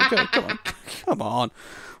 like, come on.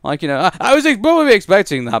 Like, I was probably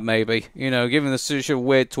expecting that, maybe, given the such a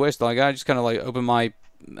weird twist. Like, I just kind of, like, opened my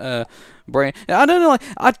brain. I don't know, like,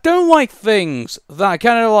 I don't like things that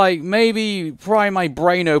kind of, like, maybe pry my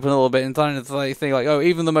brain open a little bit and kind of like, think, like, oh,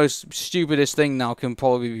 even the most stupidest thing now can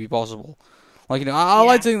probably be possible. Like, I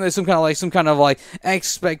like to think there's some kind of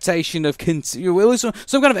expectation of some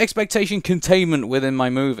kind of expectation containment within my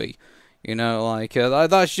movie. Like,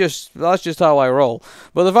 that's just how I roll.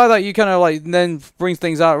 But the fact that you kind of like then bring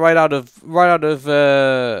things out right out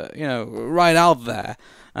there,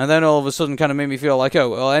 and then all of a sudden kind of made me feel like,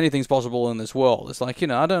 oh, well, anything's possible in this world. It's like,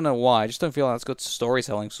 I don't know why. I just don't feel like that's good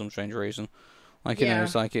storytelling for some strange reason. Like,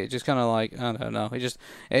 it's like, it just kind of like, I don't know. It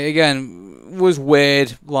again was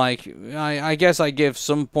weird. Like, I guess I give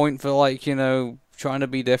some point for, like, trying to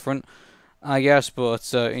be different, I guess, but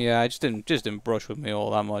it just didn't brush with me all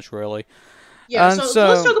that much, really. Yeah, so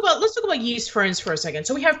let's talk about yeast ferns for a second.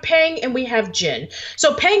 So we have Pang and we have Jin.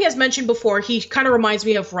 So Pang, as mentioned before, he kind of reminds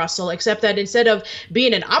me of Russell, except that instead of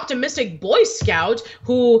being an optimistic Boy Scout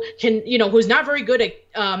who can, who's not very good at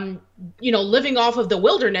living off of the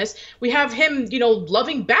wilderness, we have him,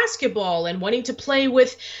 loving basketball and wanting to play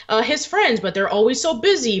with his friends, but they're always so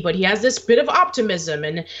busy. But he has this bit of optimism,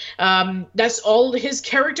 and that's all his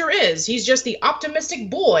character is. He's just the optimistic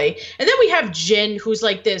boy. And then we have Jin, who's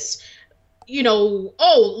like this,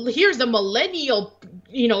 oh, here's the millennial,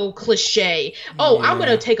 cliche. Oh, I'm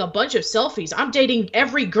gonna Yeah. take a bunch of selfies. I'm dating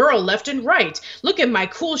every girl left and right. Look at my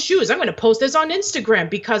cool shoes. I'm gonna post this on Instagram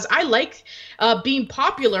because I like being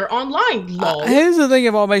popular online. Lol. Here's the thing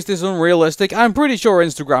about what makes this unrealistic. I'm pretty sure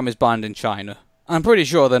Instagram is banned in China. I'm pretty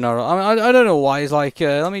sure they're not. I don't know why. It's like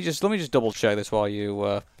let me just double check this while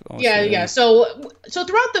you. Yeah. So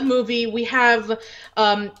throughout the movie, we have,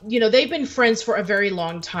 they've been friends for a very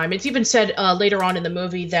long time. It's even said later on in the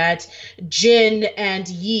movie that Jin and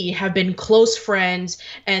Yi have been close friends,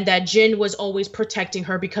 and that Jin was always protecting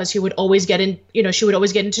her because he would always she would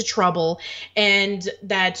always get into trouble, and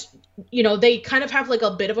that they kind of have like a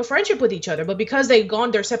bit of a friendship with each other. But because they've gone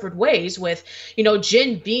their separate ways, with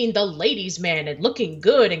Jin being the ladies' man and looking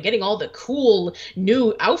good and getting all the cool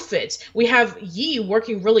new outfits, we have Yi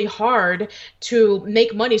working really hard to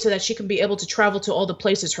make money so that she can be able to travel to all the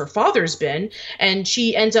places her father's been. And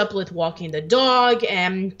she ends up with walking the dog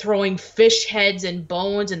and throwing fish heads and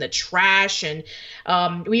bones in the trash. And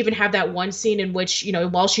we even have that one scene in which,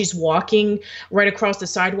 while she's walking right across the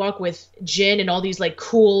sidewalk with Jin and all these like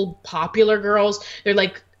cool popular girls, they're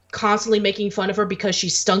like constantly making fun of her because she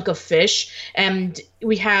stunk of fish. And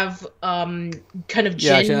we have kind of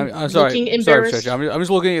Jin I'm sorry, looking embarrassed. I'm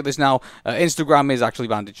just looking at this now. Instagram is actually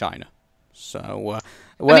banned in China. So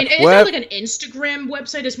it's not like an Instagram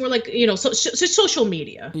website. It's more like social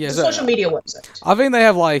media. Yeah, it's a social media website. I think they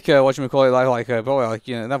have like whatchamacallit, probably like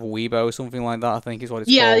they have Weibo or something like that. I think is what it's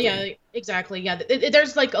called. Yeah, exactly. Yeah,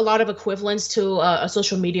 there's like a lot of equivalents to a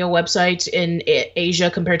social media website in Asia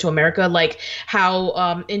compared to America. Like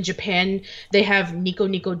how in Japan they have Nico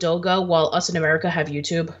Nico Doga, while us in America have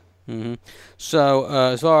YouTube. Mm-hmm. So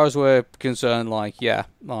as far as we're concerned,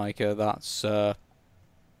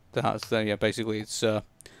 basically it's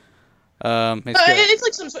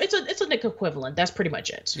it's like it's a Nick equivalent. That's pretty much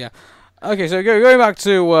it. Yeah. Okay, so going back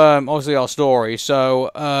to obviously our story.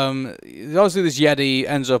 So obviously this Yeti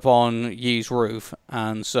ends up on Yi's roof,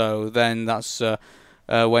 and so then that's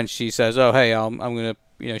when she says, "Oh, hey, I'm gonna."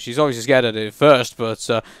 She's obviously scared at it first, but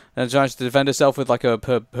then tries to defend herself with like her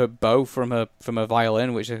bow from her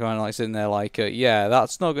violin, which is kind of like sitting there like, yeah,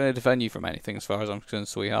 that's not going to defend you from anything as far as I'm concerned,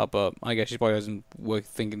 sweetheart. But I guess she probably hasn't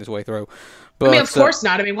thinking this way through. But, of course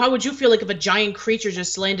not. Why would you feel like if a giant creature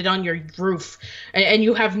just landed on your roof and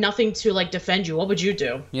you have nothing to like defend you? What would you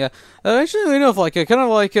do? Yeah, actually enough, you can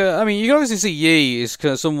obviously see Yi is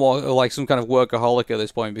kind of somewhat like some kind of workaholic at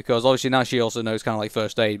this point, because obviously now she also knows kind of like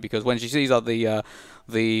first aid, because when she sees that the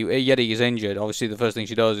Yeti is injured, obviously the first thing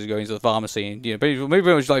she does is go into the pharmacy and pretty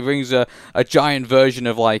much like brings a giant version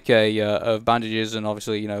of like of bandages and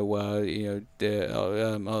obviously of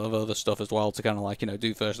other stuff as well to kind of like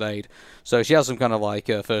do first aid. So she has some kind of like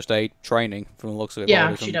first aid training from the looks of it.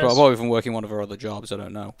 Yeah, she does. Probably from working one of her other jobs. I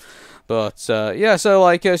don't know, but so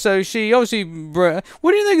she obviously.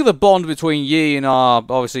 What do you think of the bond between Yi and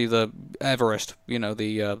obviously the Everest? The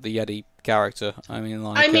Yeti character.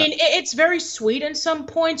 It's very sweet in some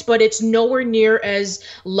points, but it's nowhere near as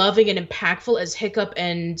loving and impactful as Hiccup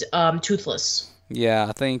and Toothless. Yeah,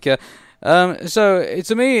 I think. So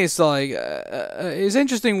to me, it's like it's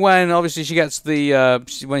interesting when obviously she gets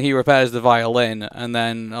when he repairs the violin, and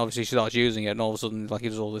then obviously she starts using it, and all of a sudden he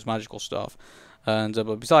does all this magical stuff. And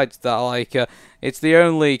but besides that, it's the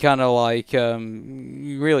only kind of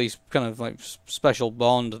really kind of like special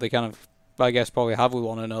bond they kind of, I guess, probably have with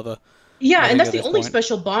one another. Yeah, and that's the only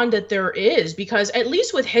special bond that there is, because at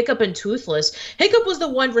least with Hiccup and Toothless, Hiccup was the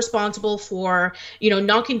one responsible for,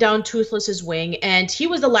 knocking down Toothless's wing, and he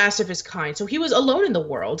was the last of his kind. So he was alone in the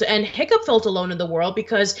world, and Hiccup felt alone in the world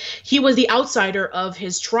because he was the outsider of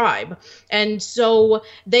his tribe. And so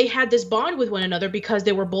they had this bond with one another because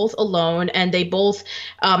they were both alone, and they both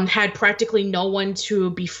had practically no one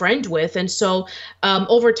to befriend with. And so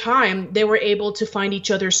over time, they were able to find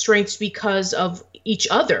each other's strengths because of each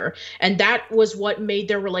other, and that was what made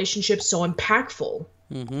their relationship so impactful.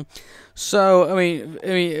 Mm-hmm. So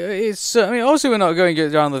it's obviously we're not going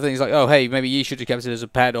down the things like, oh hey, maybe you should have kept it as a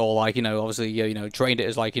pet, or obviously trained it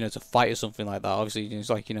as to fight or something like that. Obviously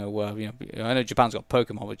it's I know Japan's got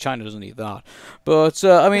Pokemon, but China doesn't need that. But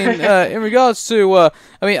in regards to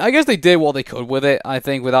I guess they did what they could with it, I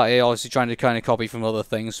think, without it obviously trying to kind of copy from other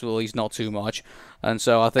things, so at least not too much. And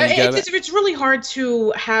so I think it's really hard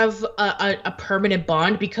to have a permanent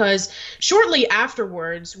bond, because shortly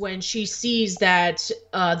afterwards, when she sees that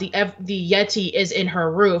the Yeti is in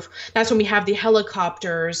her roof, that's when we have the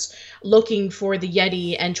helicopters looking for the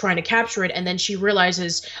Yeti and trying to capture it. And then she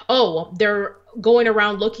realizes, oh, they're going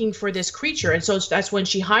around looking for this creature, and so that's when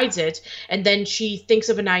she hides it, and then she thinks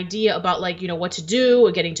of an idea about, like, what to do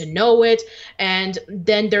or getting to know it, and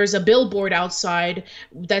then there's a billboard outside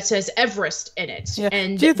that says Everest in it. Yeah.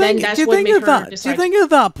 And do you think, then that's do you what think made at her that, decide. do you think at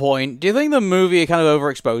that point, do you think the movie kind of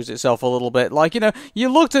overexposed itself a little bit? Like, you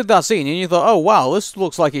looked at that scene and you thought, oh wow, this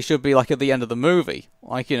looks like it should be like at the end of the movie.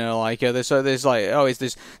 Like, there's like, oh, it's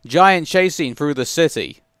this giant chase scene through the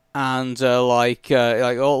city. And oh,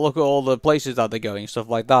 look at all the places that they're going, stuff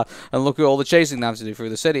like that, and look at all the chasing they have to do through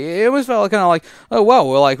the city. It almost felt kind of like, oh wow,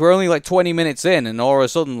 we're only like 20 minutes in, and all of a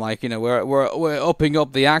sudden, like, we're upping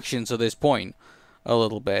up the action to this point a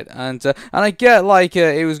little bit, and I get like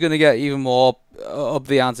it was going to get even more up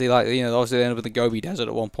the ante, like, obviously they end up in the Gobi Desert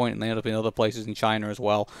at one point, and they end up in other places in China as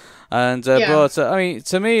well, and but I mean,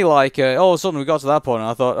 to me, like, all of a sudden we got to that point, and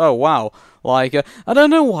I thought, oh wow, like, I don't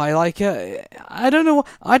know why, like, I don't know,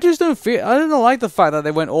 I don't like the fact that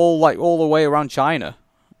they went all the way around China,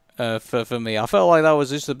 for me. I felt like that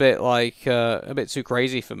was just a bit too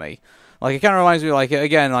crazy for me. Like, it kind of reminds me, like,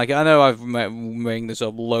 again, like, I know I've bring this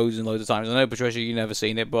up loads and loads of times. I know, Patricia, you've never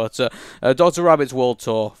seen it, but Dr. Rabbit's World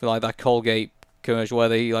Tour, like that Colgate commercial where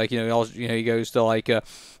they, like, he goes to, like,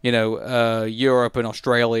 Europe and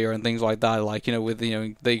Australia and things like that, like, with,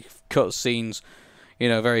 they cut scenes,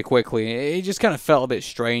 very quickly. It just kind of felt a bit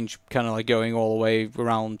strange, kind of like going all the way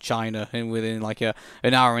around China and within, like, an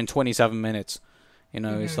hour and 27 minutes.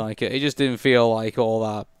 It's like, it just didn't feel like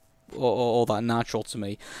all that natural to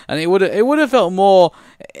me, and it would have felt more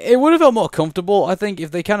comfortable, I think, if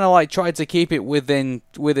they kind of like tried to keep it within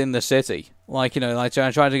the city, like, like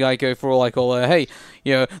trying to like go for like all hey,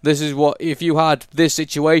 this is what, if you had this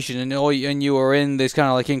situation and you were in this kind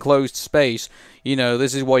of like enclosed space,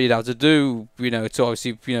 this is what you'd have to do, to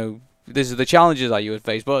obviously, this is the challenges that you would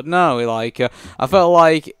face. But no, like, I felt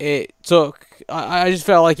like it took. I just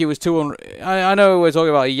felt like it was too. I know we're talking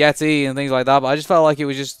about Yeti and things like that, but I just felt like it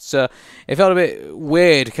was just. It felt a bit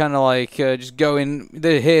weird, kind of like just going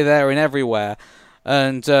here, there, and everywhere.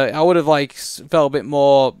 And I would have like felt a bit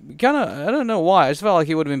more. Kind of, I don't know why. I just felt like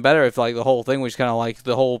it would have been better if like the whole thing was kind of like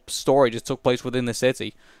the whole story just took place within the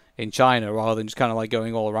city in China, rather than just kind of like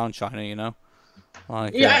going all around China.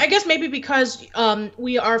 Like, yeah, I guess maybe because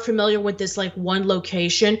we are familiar with this like one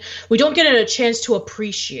location, we don't get a chance to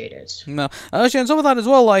appreciate it. No, actually, on top of that as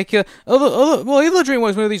well, like other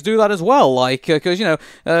DreamWorks movies do that as well, like because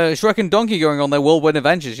Shrek and Donkey going on their whirlwind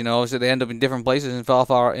adventures, obviously they end up in different places in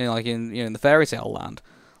far in the fairy tale land.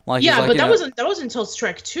 Like, yeah, like, but that wasn't until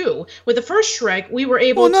Shrek 2. With the first Shrek, we were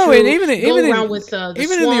able to go around with the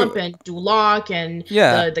swamp and Duloc and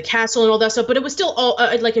the castle and all that stuff. But it was still all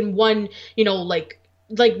like in one,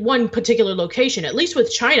 like one particular location. At least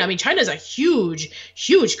with China, I mean, China is a huge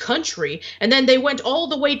country, and then they went all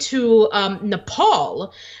the way to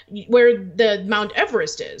Nepal, where the Mount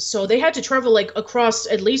Everest is. So they had to travel like across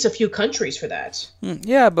at least a few countries for that.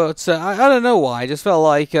 Yeah, but I don't know why. I just felt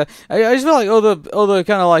like other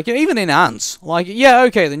kind of like, even in Ants, like, yeah,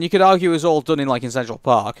 okay, then you could argue it was all done in like in Central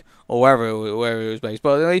Park or wherever it was based.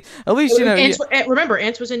 But at least remember,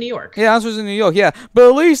 Ants was in New York. Yeah, Ants was in New York. Yeah, but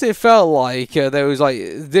at least it felt like there was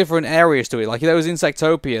like different areas to it. Like there was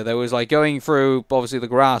Insectopia. There was like going through obviously the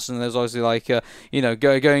grass, and there's obviously like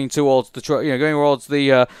going towards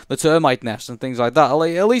the termite nests and things like that.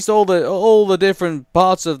 Like, at least all the different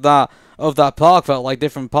parts of that park felt like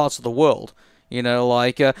different parts of the world.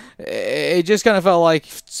 It just kind of felt like,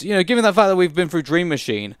 given the fact that we've been through Dream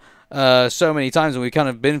Machine so many times, and we've kind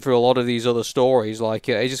of been through a lot of these other stories, like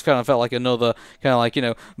it just kind of felt like another kind of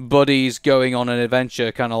like buddies going on an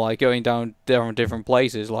adventure, kind of like going down different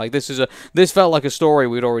places. Like this felt like a story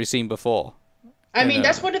we'd already seen before. I mean,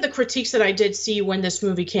 that's one of the critiques that I did see when this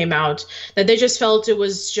movie came out, that they just felt it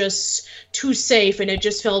was just too safe, and it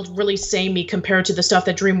just felt really samey compared to the stuff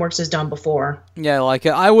that DreamWorks has done before. Yeah, like,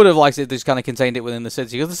 I would have liked it if they just kind of contained it within the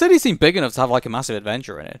city, because the city seemed big enough to have, like, a massive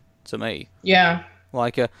adventure in it, to me. Yeah.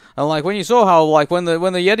 Like, and like, when you saw how, like, when the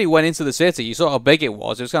Yeti went into the city, you saw how big it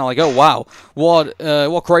was kind of like, oh, wow,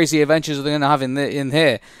 what crazy adventures are they going to have in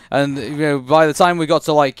here? And, by the time we got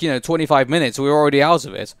to, like, 25 minutes, we were already out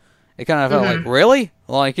of it. It kind of felt like, really?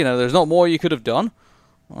 Like, there's not more you could have done?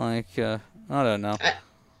 Like, I don't know.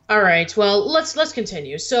 All right, well, let's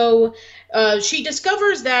continue. So, she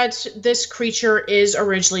discovers that this creature is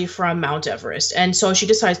originally from Mount Everest, and so she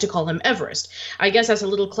decides to call him Everest. I guess that's a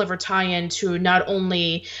little clever tie-in to not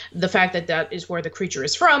only the fact that that is where the creature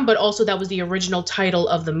is from, but also that was the original title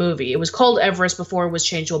of the movie. It was called Everest before it was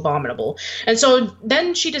changed to Abominable. And so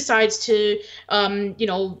then she decides to,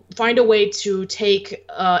 find a way to take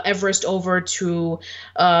Everest over to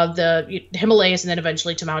the Himalayas and then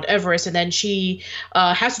eventually to Mount Everest. And then she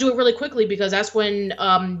has to do it really quickly because that's when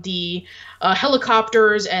the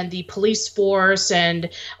helicopters and the police force and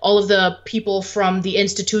all of the people from the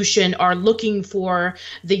institution are looking for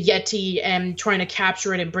the Yeti and trying to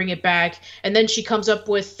capture it and bring it back. And then she comes up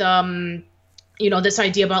with this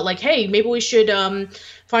idea about like, hey, maybe we should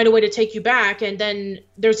find a way to take you back. And then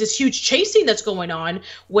there's this huge chase scene that's going on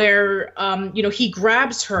where he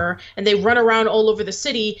grabs her and they run around all over the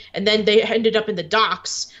city, and then they ended up in the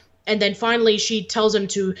docks. And then finally she tells him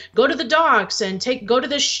to go to the docks and go to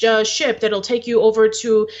this ship that'll take you over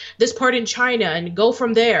to this part in China and go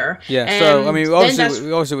from there. Yeah, and so, I mean,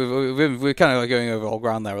 obviously we're kind of like going over all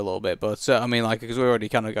ground there a little bit, but, I mean, like, because we already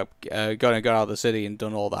kind of got out of the city and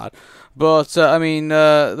done all that. But, I mean,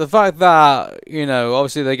 the fact that,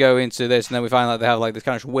 obviously they go into this and then we find out they have, like, this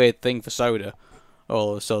kind of weird thing for soda.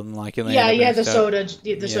 All of a sudden, like the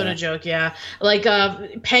soda joke, yeah. Like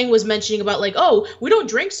Pang was mentioning about like, oh, we don't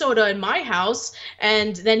drink soda in my house,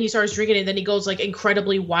 and then he starts drinking it, and then he goes like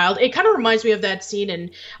incredibly wild. It kind of reminds me of that scene in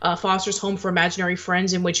Foster's Home for Imaginary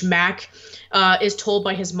Friends, in which Mac is told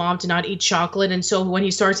by his mom to not eat chocolate, and so when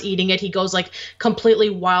he starts eating it, he goes like completely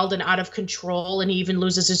wild and out of control, and he even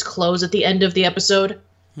loses his clothes at the end of the episode.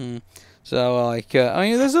 So like, I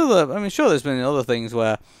mean, there's been other things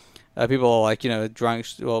where. People are like, drank.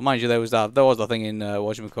 Well, mind you, there was that thing in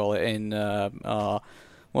whatchamacallit in what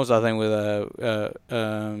was that thing with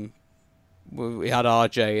we had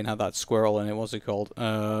RJ and had that squirrel in it. What's it called?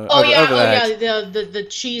 The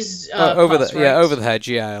cheese. Over puffs, the right? Over the hedge.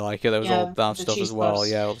 Yeah, like there was all that stuff as well. Puffs.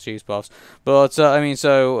 Yeah, all the cheese puffs. But I mean,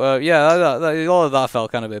 so a lot of that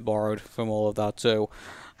felt kind of a bit borrowed from all of that too.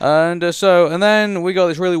 And then we got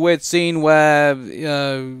this really weird scene where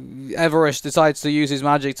Everest decides to use his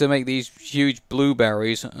magic to make these huge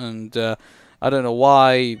blueberries, and I don't know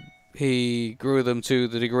why he grew them to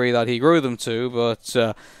the degree that he grew them to,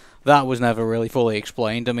 but that was never really fully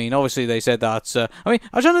explained. I mean, obviously they said that. I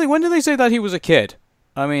was trying to think, when did they say that he was a kid?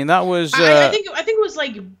 I mean, that was. I think it was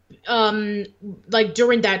like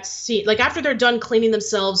during that scene, like after they're done cleaning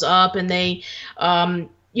themselves up and they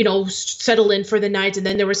settle in for the night, and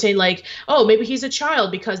then they were saying like, oh, maybe he's a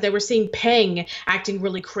child because they were seeing Peng acting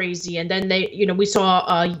really crazy, and then we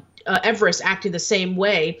saw Everest acting the same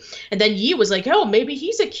way, and then Yi was like, oh, maybe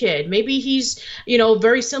he's a kid, maybe he's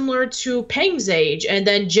very similar to Peng's age, and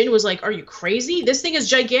then Jin was like, are you crazy? This thing is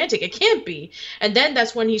gigantic, it can't be. And then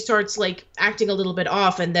that's when he starts like acting a little bit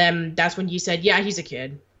off, and then that's when Yi said, yeah, he's a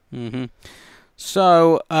kid.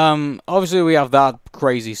 So, obviously we have that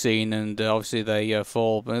crazy scene, and obviously they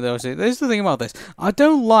fall. But obviously, there's the thing about this. I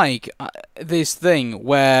don't like this thing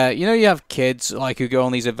where, you have kids, like, who go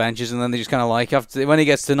on these adventures, and then they just kind of, like, when it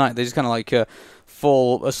gets to night, they just kind of, like,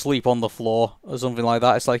 fall asleep on the floor, or something like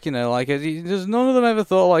that. It's like, does none of them ever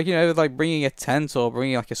thought, like, like, bringing a tent, or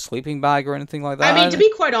bringing, like, a sleeping bag, or anything like that? I mean, to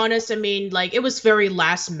be quite honest, like, it was very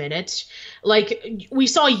last minute. Like, we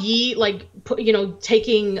saw Yi, like,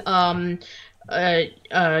 taking,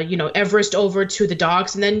 Everest over to the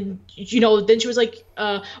docks, and then then she was like,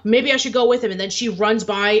 maybe I should go with him, and then she runs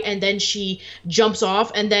by and then she jumps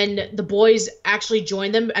off, and then the boys actually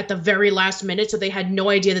join them at the very last minute, so they had no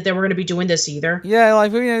idea that they were going to be doing this either. Yeah,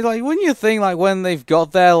 like, like, wouldn't you think, like, when they've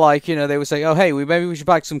got there, like, they would say, oh, hey, maybe we should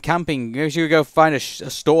pack some camping, maybe we should go find a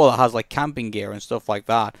store that has, like, camping gear and stuff like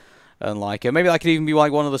that. And like maybe that could even be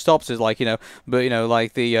like one of the stops is like but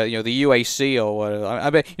like the the UAC or whatever. I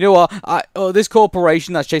mean, what? This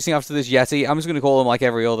corporation that's chasing after this Yeti, I'm just gonna call them like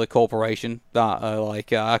every other corporation that I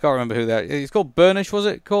can't remember who that. It's called Burnish, was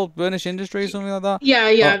it called Burnish Industries, something like that?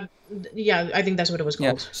 Yeah. Yeah, I think that's what it was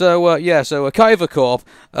called. Yeah. So a Kyver Corp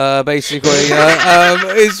basically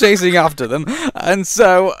is chasing after them, and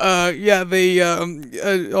so obviously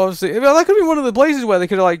that could be one of the places where they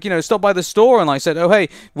could have stopped by the store and like said, oh hey,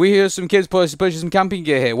 we hear some kids purchase some camping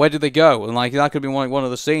gear here. Where did they go? And like that could be one of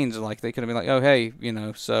the scenes. And like they could have been like, oh hey,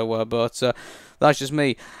 but that's just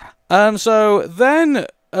me. So then.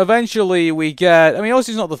 Eventually we get, I mean,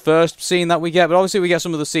 obviously it's not the first scene that we get, but obviously we get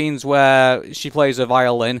some of the scenes where she plays a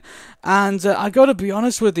violin, and I gotta be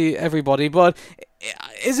honest with you, everybody, but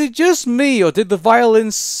is it just me, or did the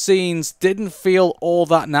violin scenes didn't feel all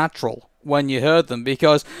that natural? when you heard them,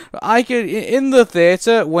 because I could, in the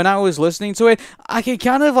theater when I was listening to it, I could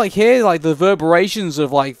kind of like hear like the reverberations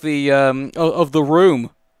of like the of the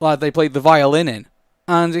room like they played the violin in,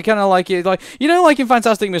 and it kind of like it, like, you know, like in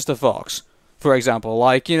Fantastic Mr. Fox, for example,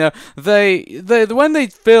 like, you know, they when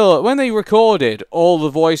they recorded all the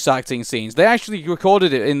voice acting scenes, they actually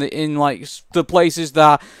recorded it in like the places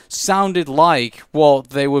that sounded like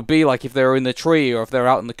what they would be like if they were in the tree or if they're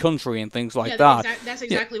out in the country and things like that. That's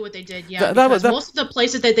exactly what they did. Yeah, because most of the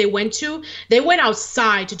places that they went to, they went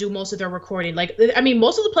outside to do most of their recording. Like, I mean,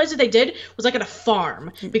 most of the places they did was like at a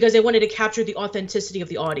farm because they wanted to capture the authenticity of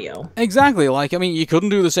the audio. Exactly. Like, I mean, you couldn't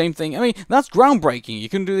do the same thing. I mean, that's groundbreaking. You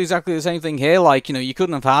couldn't do exactly the same thing here. Like, you know, you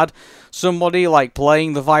couldn't have had somebody like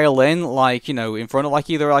playing the violin, like, you know, in front of like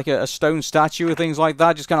either like a stone statue or things like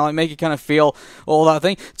that, just kind of like make it kind of feel all that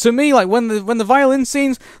thing. To me, like when the violin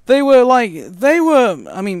scenes, they were,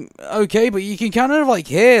 I mean, okay, but you can kind of like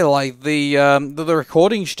hear like the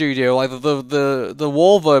recording studio, like the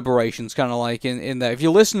wall vibrations, kind of like in there if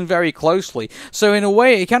you listen very closely. So in a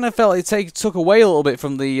way, it kind of felt it took away a little bit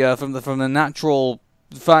from the natural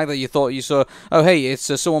fact that you thought you saw, oh hey,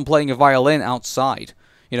 it's someone playing a violin outside,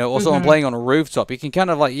 you know, or someone playing on a rooftop. You can kind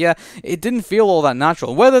of like, yeah, it didn't feel all that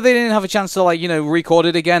natural. Whether they didn't have a chance to like, you know, record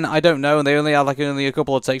it again, I don't know, and they only had like only a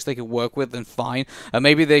couple of takes they could work with, then fine.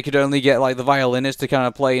 Maybe they could only get like the violinist to kind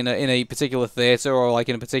of play in a particular theater or like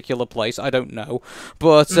in a particular place. I don't know,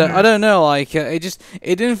 but I don't know, like it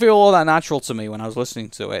didn't feel all that natural to me when I was listening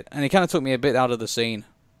to it, and it kind of took me a bit out of the scene,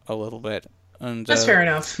 a little bit. And, that's fair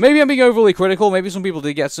enough. Maybe I'm being overly critical. Maybe some people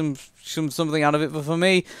did get something out of it, but for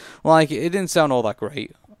me, like, it didn't sound all that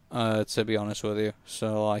great, to be honest with you.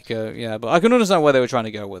 So, like, yeah, but I can understand where they were trying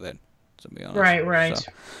to go with it, to be honest. Right.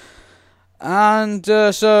 So. And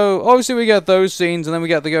so obviously we get those scenes, and then we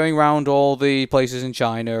get the going around all the places in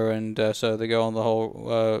China, and so they go on the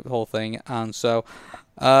whole thing, and so.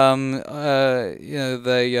 You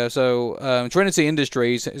know, Trinity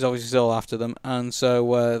Industries is obviously still after them, and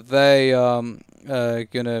so they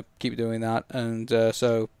gonna keep doing that, and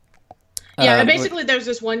so. Yeah, basically there's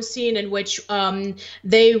this one scene in which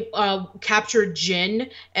they captured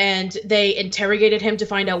Jin, and they interrogated him to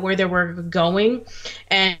find out where they were going,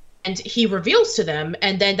 and he reveals to them,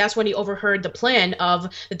 and then that's when he overheard the plan of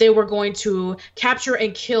that they were going to capture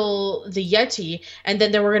and kill the Yeti, and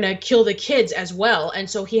then they were going to kill the kids as well. And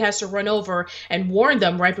so he has to run over and warn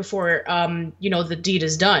them right before you know, the deed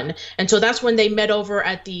is done. And so that's when they met over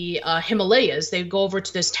at the Himalayas. They go over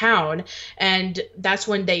to this town, and that's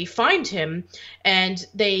when they find him, and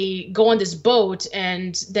they go on this boat,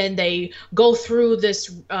 and then they go through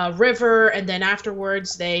this river, and then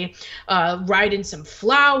afterwards they ride in some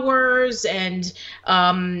flowers, and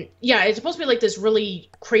yeah, it's supposed to be like this really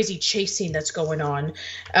crazy chase scene that's going on.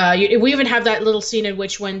 We even have that little scene in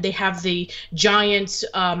which when they have the giant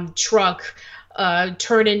truck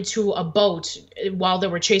turn into a boat while they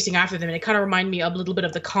were chasing after them, and it kind of reminded me a little bit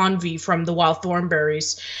of the Convy from the Wild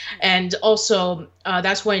Thornberries. And also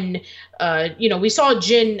that's when you know, we saw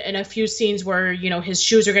Jin in a few scenes where, you know, his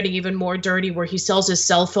shoes are getting even more dirty, where he sells his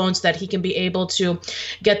cell phone so that he can be able to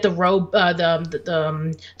get the rope,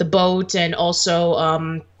 the boat, and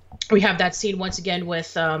also we have that scene once again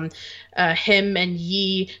with him and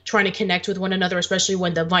Yi trying to connect with one another, especially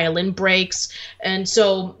when the violin breaks. And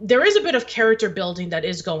so there is a bit of character building that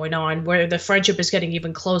is going on, where the friendship is getting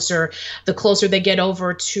even closer the closer they get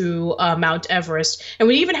over to Mount Everest. And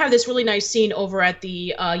we even have this really nice scene over at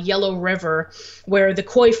the Yellow River, where the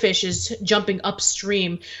koi fish is jumping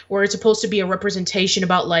upstream, where it's supposed to be a representation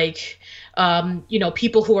about like you know,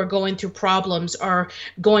 people who are going through problems are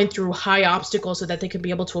going through high obstacles so that they can be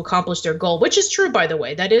able to accomplish their goal, which is true, by the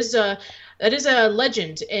way. That is a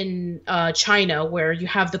legend in China, where you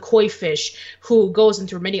have the koi fish who goes in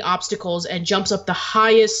through many obstacles and jumps up the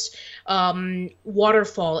highest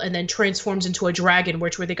waterfall and then transforms into a dragon,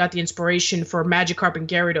 which where they got the inspiration for Magikarp and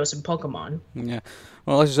Gyarados in Pokemon. Yeah.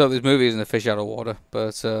 Well, let's just hope this movie isn't a fish out of water,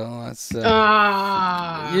 but let's...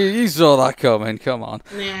 You saw that coming, come on.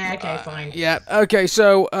 Nah, okay, fine. Yeah, okay,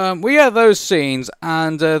 so we get those scenes,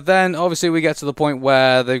 and then obviously we get to the point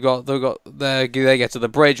where they get to the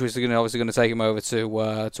bridge, which is obviously going to take them over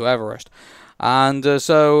to Everest. And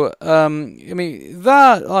so, I mean,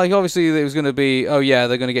 that, like, obviously it was going to be, oh yeah,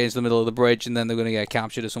 they're going to get into the middle of the bridge and then they're going to get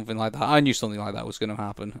captured or something like that. I knew something like that was going to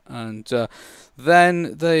happen. And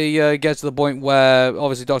then they get to the point where,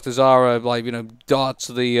 obviously, Dr. Zara, like, you know, darts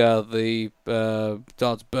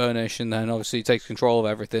darts Burnish, and then obviously takes control of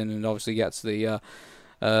everything and obviously gets the...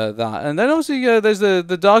 that, and then obviously there's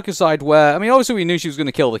the darker side where, I mean, obviously we knew she was going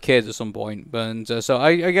to kill the kids at some point, and so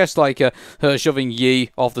I guess like her shoving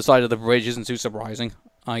Yi off the side of the bridge isn't too surprising.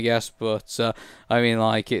 I guess. But I mean,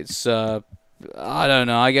 like it's. I don't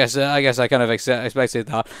know. I guess I kind of expected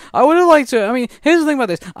that. I would have liked to. I mean, here's the thing about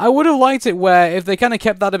this. I would have liked it where if they kind of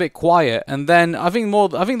kept that a bit quiet, and then I think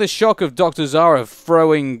the shock of Dr. Zara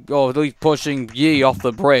throwing or at least pushing Yi off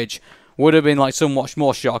the bridge would have been like somewhat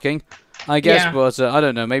more shocking. I guess, Yeah. but I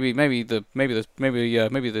don't know. Maybe the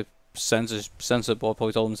censor board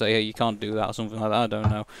probably told them to say, hey, you can't do that or something like that. I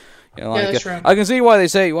don't know. You know, Yeah, like that's true. I can see why you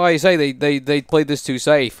say they played this too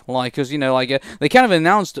safe, like because they kind of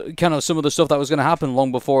announced kind of some of the stuff that was going to happen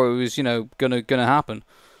long before it was gonna happen.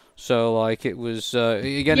 So like it was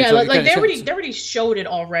again. Yeah, like It's, they already showed it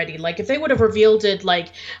already. Like if they would have revealed it,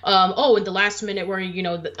 like oh, in the last minute where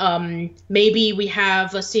maybe we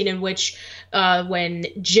have a scene in which when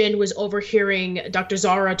Jin was overhearing Dr.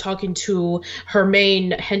 Zara talking to her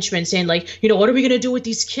main henchman, saying like, what are we gonna do with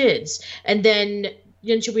these kids? And then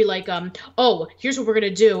she'll be like, oh, here's what we're gonna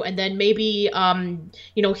do, and then maybe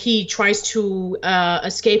he tries to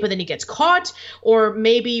escape and then he gets caught, or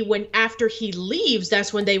maybe when after he leaves,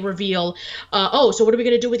 that's when they reveal, oh, so what are we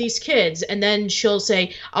gonna do with these kids? And then she'll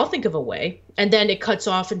say, I'll think of a way, and then it cuts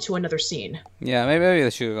off into another scene. yeah, maybe they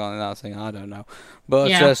should have gone in that thing. I don't know, but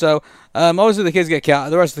Yeah. obviously the rest of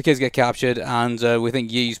the kids get captured, and we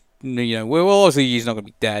think Yi's. Well, obviously Yi's not going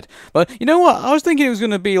to be dead. But you know what? I was thinking it was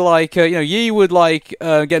going to be like, Yi would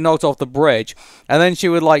get knocked off the bridge, and then she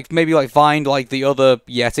would maybe find the other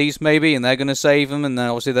Yetis maybe, and they're going to save him, and then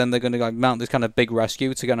obviously then they're going to mount this kind of big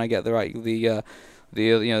rescue to kind of get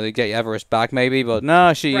they get Everest back maybe. But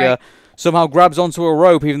no, she Right. somehow grabs onto a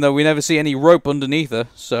rope, even though we never see any rope underneath her.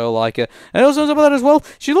 So and also on top of that as well,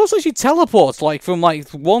 she looks like she teleports from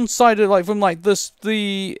one side of from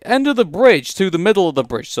the end of the bridge to the middle of the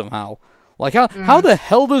bridge somehow. Like how the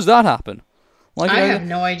hell does that happen? I have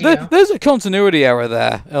no idea. There's a continuity error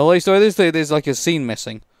there, at least, or there's a scene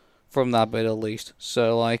missing from that bit at least.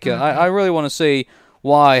 So I really want to see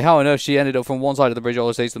how on earth she ended up from one side of the bridge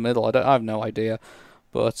all the way to the middle. I have no idea.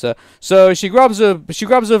 But so she grabs a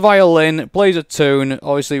violin, plays a tune,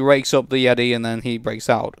 obviously rakes up the Yeti, and then he breaks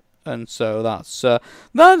out. And so that's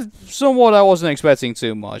somewhat I wasn't expecting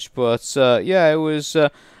too much. But yeah, it was.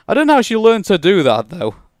 I don't know how she learned to do that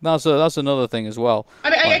though. That's another thing as well. I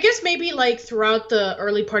mean, I guess maybe throughout the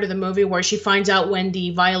early part of the movie where she finds out when the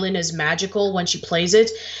violin is magical when she plays it,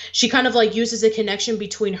 she kind of uses a connection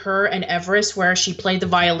between her and Everest where she played the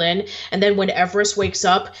violin, and then when Everest wakes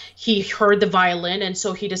up, he heard the violin, and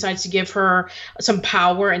so he decides to give her some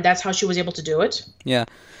power, and that's how she was able to do it. Yeah.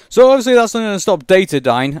 So obviously that's not going to stop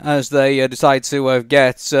Datadyne as they decide to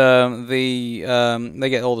get they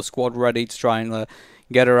get all the squad ready to try and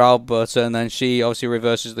get her out, but and then she obviously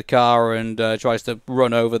reverses the car and tries to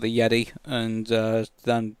run over the Yeti, and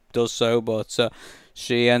then does so, but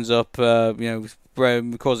she ends up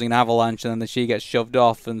causing an avalanche, and then she gets shoved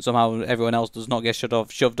off, and somehow everyone else does not get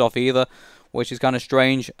shoved off either, which is kind of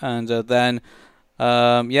strange. And then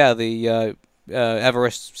the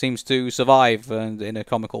Everest seems to survive and in a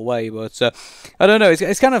comical way, but I don't know.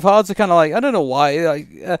 It's kind of hard to kind of I don't know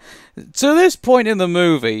why. To this point in the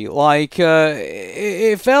movie,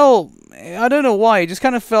 it felt. I don't know why. It just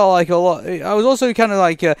kind of felt like a lot. I was also kind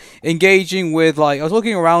of engaging with I was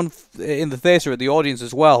looking around in the theater at the audience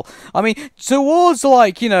as well. I mean, towards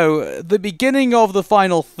the beginning of the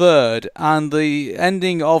final third and the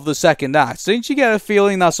ending of the second act, didn't you get a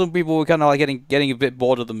feeling that some people were kind of getting a bit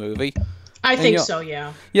bored of the movie? I think so,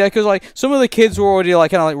 yeah. Yeah, because some of the kids were already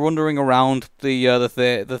wandering around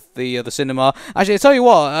the cinema. Actually, I tell you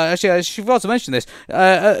what. Actually, I forgot to mention this.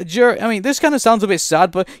 I mean, this kind of sounds a bit sad,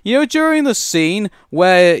 but during the scene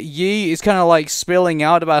where Yi is kind of spilling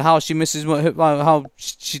out about how she misses how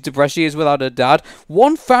depressed she is without her dad,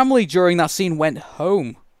 one family during that scene went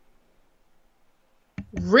home.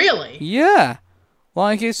 Really? Yeah.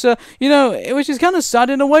 It's which is kind of sad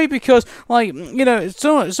in a way because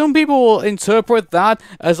some people will interpret that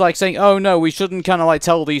as saying, oh no, we shouldn't kind of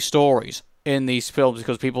tell these stories in these films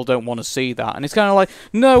because people don't want to see that, and it's kind of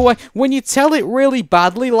no, when you tell it really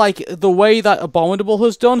badly the way that Abominable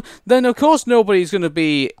has done, then of course nobody's going to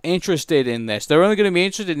be interested in this. They're only going to be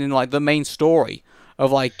interested in the main story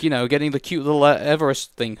of getting the cute little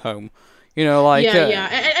Everest thing home. Yeah,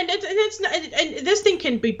 and it's not, and this thing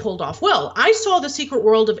can be pulled off well. I saw The Secret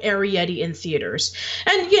World of Arrietty in theaters,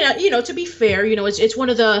 and to be fair, it's one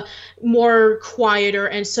of the more quieter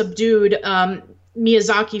and subdued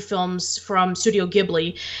Miyazaki films from Studio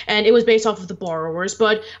Ghibli, and it was based off of The Borrowers.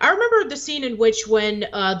 But I remember the scene in which when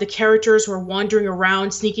the characters were wandering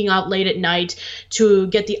around, sneaking out late at night to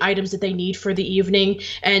get the items that they need for the evening,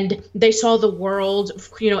 and they saw the world,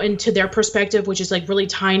 into their perspective, which is really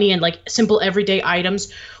tiny and simple everyday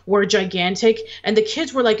items were gigantic, and the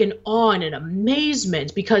kids were like in awe and in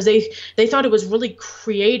amazement because they thought it was really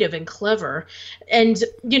creative and clever. And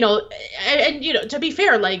to be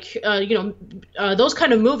fair, like those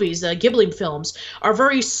kind of movies, the Ghibli films, are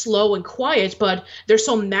very slow and quiet, but they're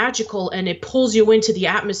so magical, and it pulls you into the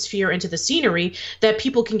atmosphere, into the scenery, that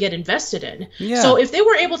people can get invested in. Yeah. So if they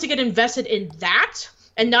were able to get invested in that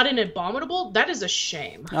and not in Abominable, that is a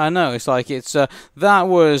shame. I know, it's like that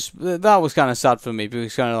was kind of sad for me,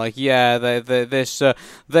 because kind of like, yeah,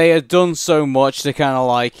 they had done so much to kind of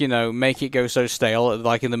like, make it go so stale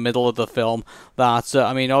like in the middle of the film that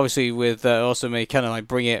I mean, obviously with also me kind of like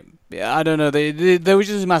bring it. I don't know. There was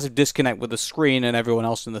just a massive disconnect with the screen and everyone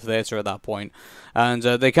else in the theater at that point, and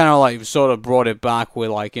they kind of like sort of brought it back with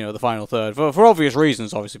like the final third for obvious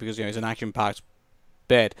reasons, obviously, because it's an action-packed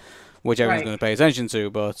bit, which everyone's going to pay attention to.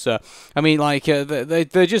 But I mean, like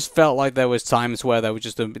they just felt like there was times where there was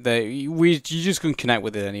just you just couldn't connect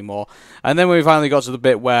with it anymore. And then when we finally got to the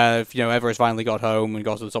bit where Everest finally got home and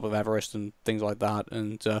got to the top of Everest and things like that,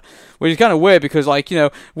 and which is kind of weird because like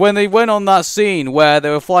when they went on that scene where they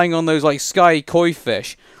were flying on those like sky koi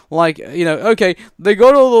fish. Like, okay, they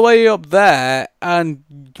got all the way up there and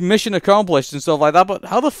mission accomplished and stuff like that, but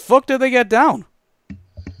how the fuck did they get down?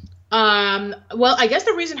 Well, I guess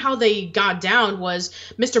the reason how they got down was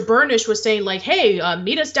Mr. Burnish was saying like, hey,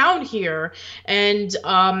 meet us down here, and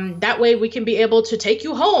that way we can be able to take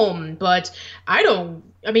you home. But I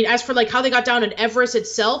mean, as for like how they got down in Everest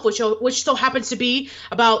itself, which still happens to be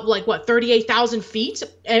about like 38,000 feet,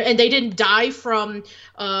 and they didn't die from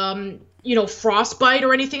frostbite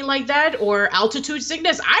or anything like that, or altitude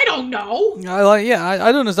sickness. I don't know.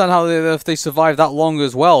 I don't understand how if they survived that long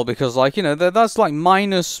as well, because like that's like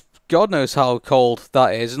minus God knows how cold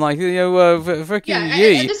that is, and like freaking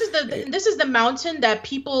and this is the mountain that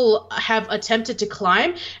people have attempted to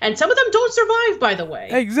climb, and some of them don't survive, by the way.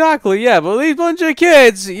 Exactly, yeah, but these bunch of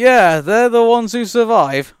kids, yeah, they're the ones who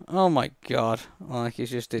survive. Oh my God, like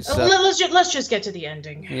it's. Let's just get to the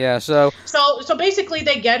ending. Yeah, so basically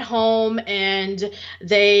they get home and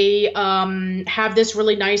they have this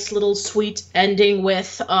really nice little sweet ending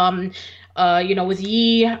with with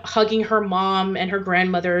Yi hugging her mom and her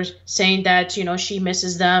grandmother, saying that, she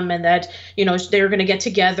misses them, and that, they're going to get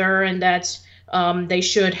together, and that they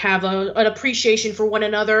should have an appreciation for one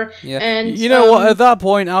another. Yeah. And what? At that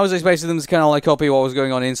point, I was expecting them to kind of like copy what was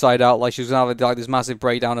going on Inside Out. Like she was gonna have like this massive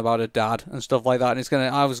breakdown about her dad and stuff like that.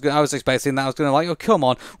 And I was expecting that. I was gonna like, oh come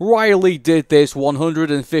on, Riley did this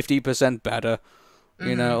 150% better.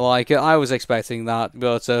 I was expecting that,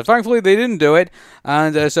 but thankfully they didn't do it,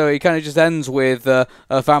 and so it kind of just ends with a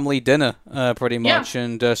family dinner, pretty much, yeah.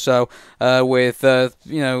 And so with what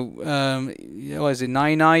is it,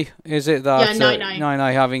 Nai? Is it that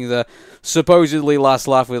Nai having the supposedly last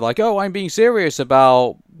laugh with like, oh, I'm being serious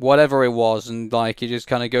about whatever it was, and like it just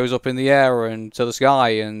kind of goes up in the air and to the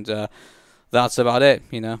sky, and that's about it,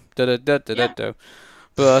 da-da-da-da-da-da.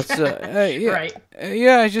 But right.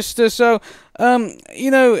 Just so don't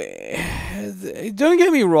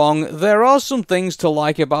get me wrong, there are some things to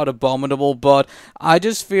like about Abominable, but I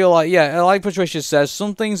just feel like, like Patricia says,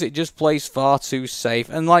 some things it just plays far too safe,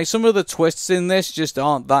 and like some of the twists in this just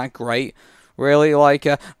aren't that great, really. Like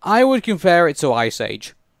I would compare it to Ice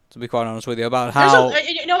Age, to be quite honest with you, about how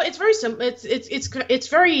it's very it's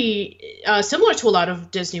very similar to a lot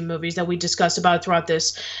of Disney movies that we discussed about throughout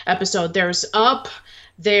this episode. There's Up,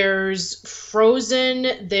 there's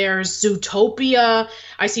Frozen, there's Zootopia.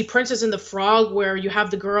 I see Princess and the Frog, where you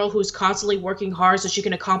have the girl who's constantly working hard so she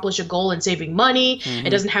can accomplish a goal and saving money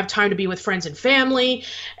and doesn't have time to be with friends and family.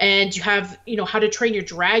 And you have, How to Train Your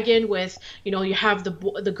Dragon with, you have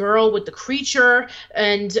the girl with the creature,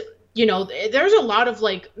 and there's a lot of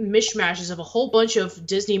like mishmashes of a whole bunch of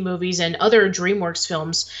Disney movies and other DreamWorks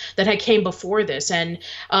films that had came before this. And,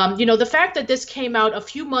 the fact that this came out a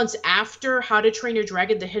few months after How to Train Your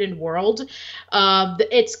Dragon, The Hidden World,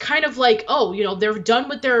 it's kind of like, they're done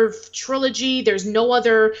with their trilogy. There's no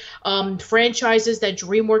other franchises that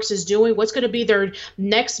DreamWorks is doing. What's going to be their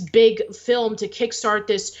next big film to kickstart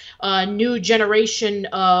this new generation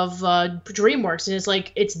of DreamWorks? And it's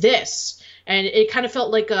like, it's this. And it kind of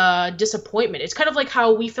felt like a disappointment. It's kind of like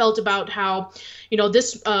how we felt about how,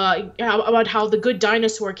 about how The Good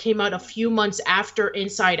Dinosaur came out a few months after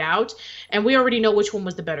Inside Out, and we already know which one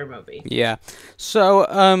was the better movie. Yeah. So,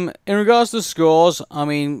 in regards to scores, I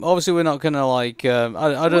mean, obviously we're not gonna like,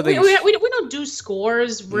 I don't think we don't do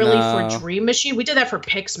scores really No. for Dream Machine. We did that for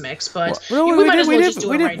Pixmix, but Well, we might as well just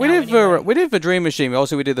do it right now anyway. We did for Dream Machine.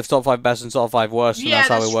 Also, we did the top 5 best and top 5 worst, and Yeah, that's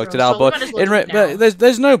how that's we worked true. it out. So we But might as well do it now. but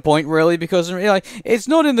there's no point really, because like it's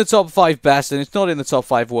not in the top 5 best, and it's not in the top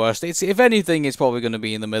 5 worst. It's, if anything, it's probably going to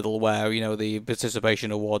be in the middle, where the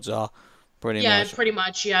participation awards are. Pretty much. Pretty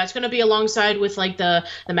much. Yeah, it's going to be alongside with like the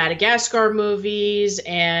Madagascar movies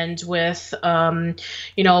and with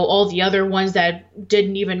all the other ones that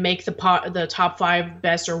didn't even make the top 5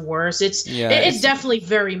 best or worst. It's definitely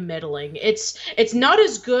very middling. It's not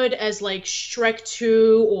as good as like Shrek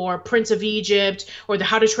 2 or Prince of Egypt or the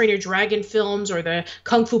How to Train Your Dragon films or the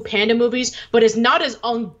Kung Fu Panda movies, but it's not as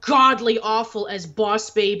ungodly awful as Boss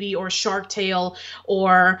Baby or Shark Tale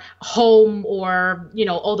or Home or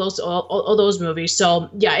all those movies. So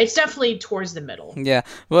yeah, it's definitely towards the middle. Yeah,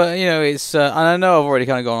 well, it's and I know I've already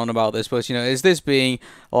kind of gone on about this, but is this being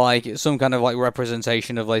like some kind of like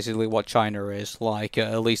representation of basically what China is like,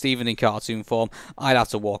 at least even in cartoon form? I'd have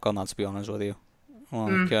to walk on that, to be honest with you.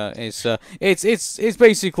 Like it's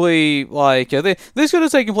basically like this could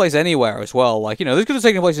have taken place anywhere as well. Like this could have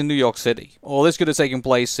taken place in New York City, or this could have taken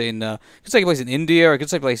place in India, or it could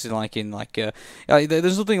take place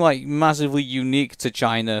there's something like massively unique to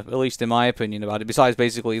China, at least in my opinion, about it. Besides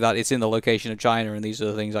basically that it's in the location of China, and these are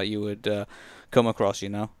the things that you would come across.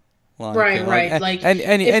 Like, right. Like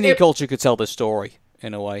any culture could tell this story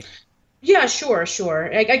in a way. Yeah, sure.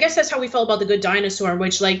 I guess that's how we felt about The Good Dinosaur, in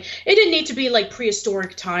which, like, it didn't need to be, like,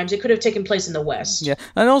 prehistoric times. It could have taken place in the West. Yeah,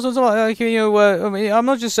 and also, like, I mean, I'm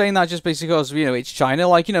not just saying that just because, it's China.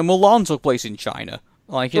 Like, Mulan took place in China.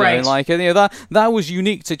 Like, right. And, like, that was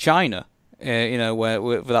unique to China. For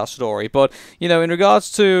that story, but in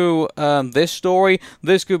regards to this story,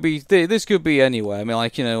 this could be anywhere. I mean,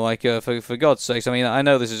 for God's sakes, I mean, I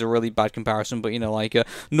know this is a really bad comparison, but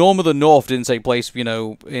Norm of the North didn't take place, it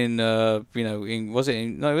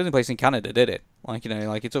wasn't place in Canada, did it?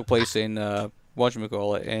 It took place in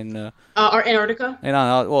whatchamacallit, in Antarctica. It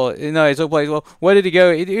took place. Well, where did he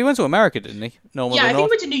go? He went to America, didn't he? I think he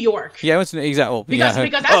went to New York. Yeah, he went to exactly.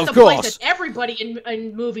 Because that's the place that everybody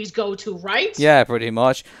in movies go to, right? Yeah, pretty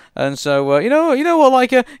much. And so, you know what?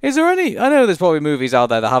 Like, is there any? I know there's probably movies out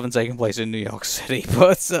there that haven't taken place in New York City,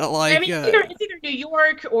 but like, I mean, it's either New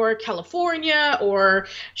York or California or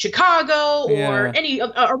Chicago or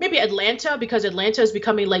or maybe Atlanta, because Atlanta is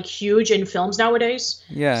becoming like huge in films nowadays.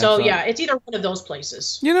 Yeah. So yeah, it's either one of those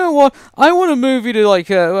places. You know what? I want a movie to like.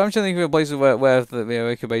 I'm trying to think of a place where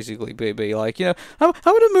it could basically be like, how about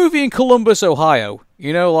a movie in Columbus, Ohio?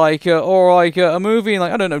 Or like a movie in,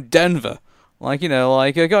 like, I don't know, Denver. Like,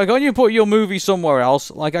 can't you put your movie somewhere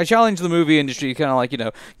else? Like, I challenge the movie industry, kind of like,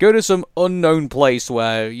 go to some unknown place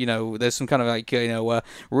where, there's some kind of like,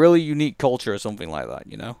 really unique culture or something like that,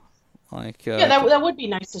 Like, yeah, that would be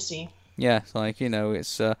nice to see. Yeah, it's like,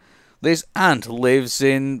 it's, this ant lives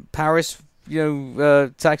in Paris,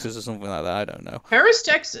 Texas or something like that, I don't know. Paris,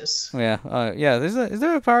 Texas. Yeah, is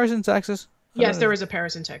there a Paris in Texas? Yes, there is a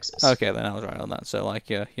Paris in Texas. Okay, then I was right on that. So, like,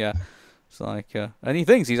 yeah. It's like, and he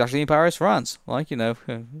thinks he's actually in Paris, France. Like,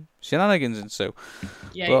 shenanigans ensue.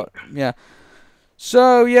 Yeah. But, yeah.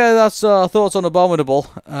 So, yeah, that's our thoughts on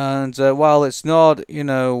Abominable. And while it's not,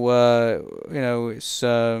 it's,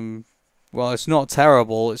 it's not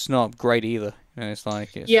terrible, it's not great either. It's like...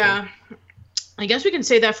 yeah. I guess we can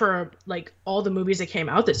say that for, like, all the movies that came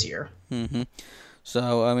out this year. Mm-hmm.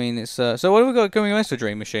 So, I mean, it's... so what have we got coming next for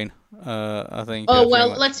Dream Machine? I think... Oh, well,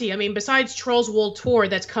 let's see. I mean, besides Trolls World Tour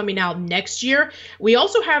that's coming out next year, we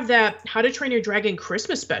also have that How to Train Your Dragon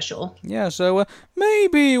Christmas special. Yeah, so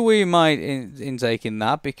maybe we might intake in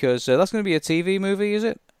that, because that's going to be a TV movie, is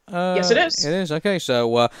it? Yes, it is. It is, okay.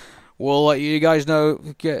 So, we'll let you guys know.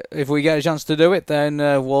 If we get a chance to do it, then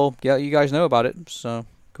we'll let you guys know about it. So,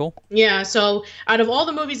 cool. Yeah, so out of all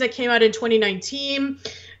the movies that came out in 2019...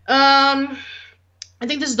 I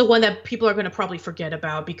think this is the one that people are going to probably forget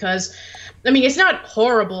about, because, I mean, it's not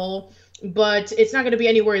horrible, but it's not going to be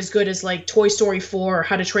anywhere as good as, like, Toy Story 4 or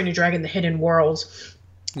How to Train Your Dragon The Hidden World.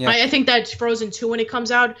 Yeah. I think that Frozen 2, when it comes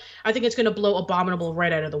out, I think it's going to blow Abominable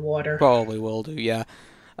right out of the water. Probably will do, yeah.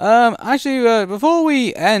 Actually, before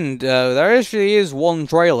we end, there actually is one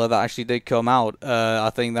trailer that actually did come out. I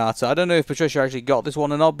think that, I don't know if Patricia actually got this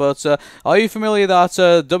one or not, but are you familiar that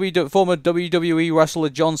former WWE wrestler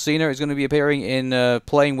John Cena is going to be appearing in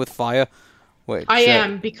Playing with Fire? Which, I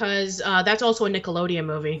am, because that's also a Nickelodeon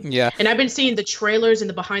movie. Yeah. And I've been seeing the trailers and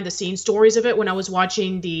the behind-the-scenes stories of it when I was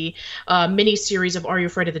watching the mini-series of Are You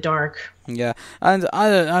Afraid of the Dark? Yeah, and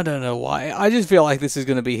I don't know why. I just feel like this is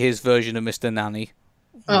going to be his version of Mr. Nanny.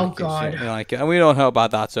 Oh, God. And we don't know how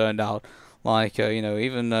bad that turned out. Like,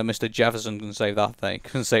 even Mr. Jefferson can save that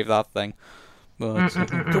thing. But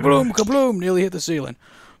kabloom, kabloom, nearly hit the ceiling.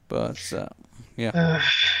 But yeah.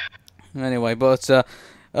 Anyway,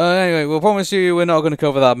 anyway, we'll promise you we're not going to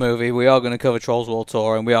cover that movie. We are going to cover Trolls World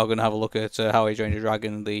Tour, and we are going to have a look at How I Trained Your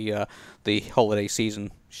Dragon, the holiday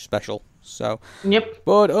season special. So, yep.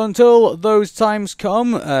 But until those times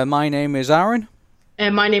come, my name is Aaron.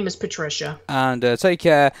 And my name is Patricia. And take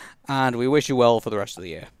care, and we wish you well for the rest of the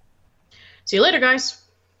year. See you later, guys.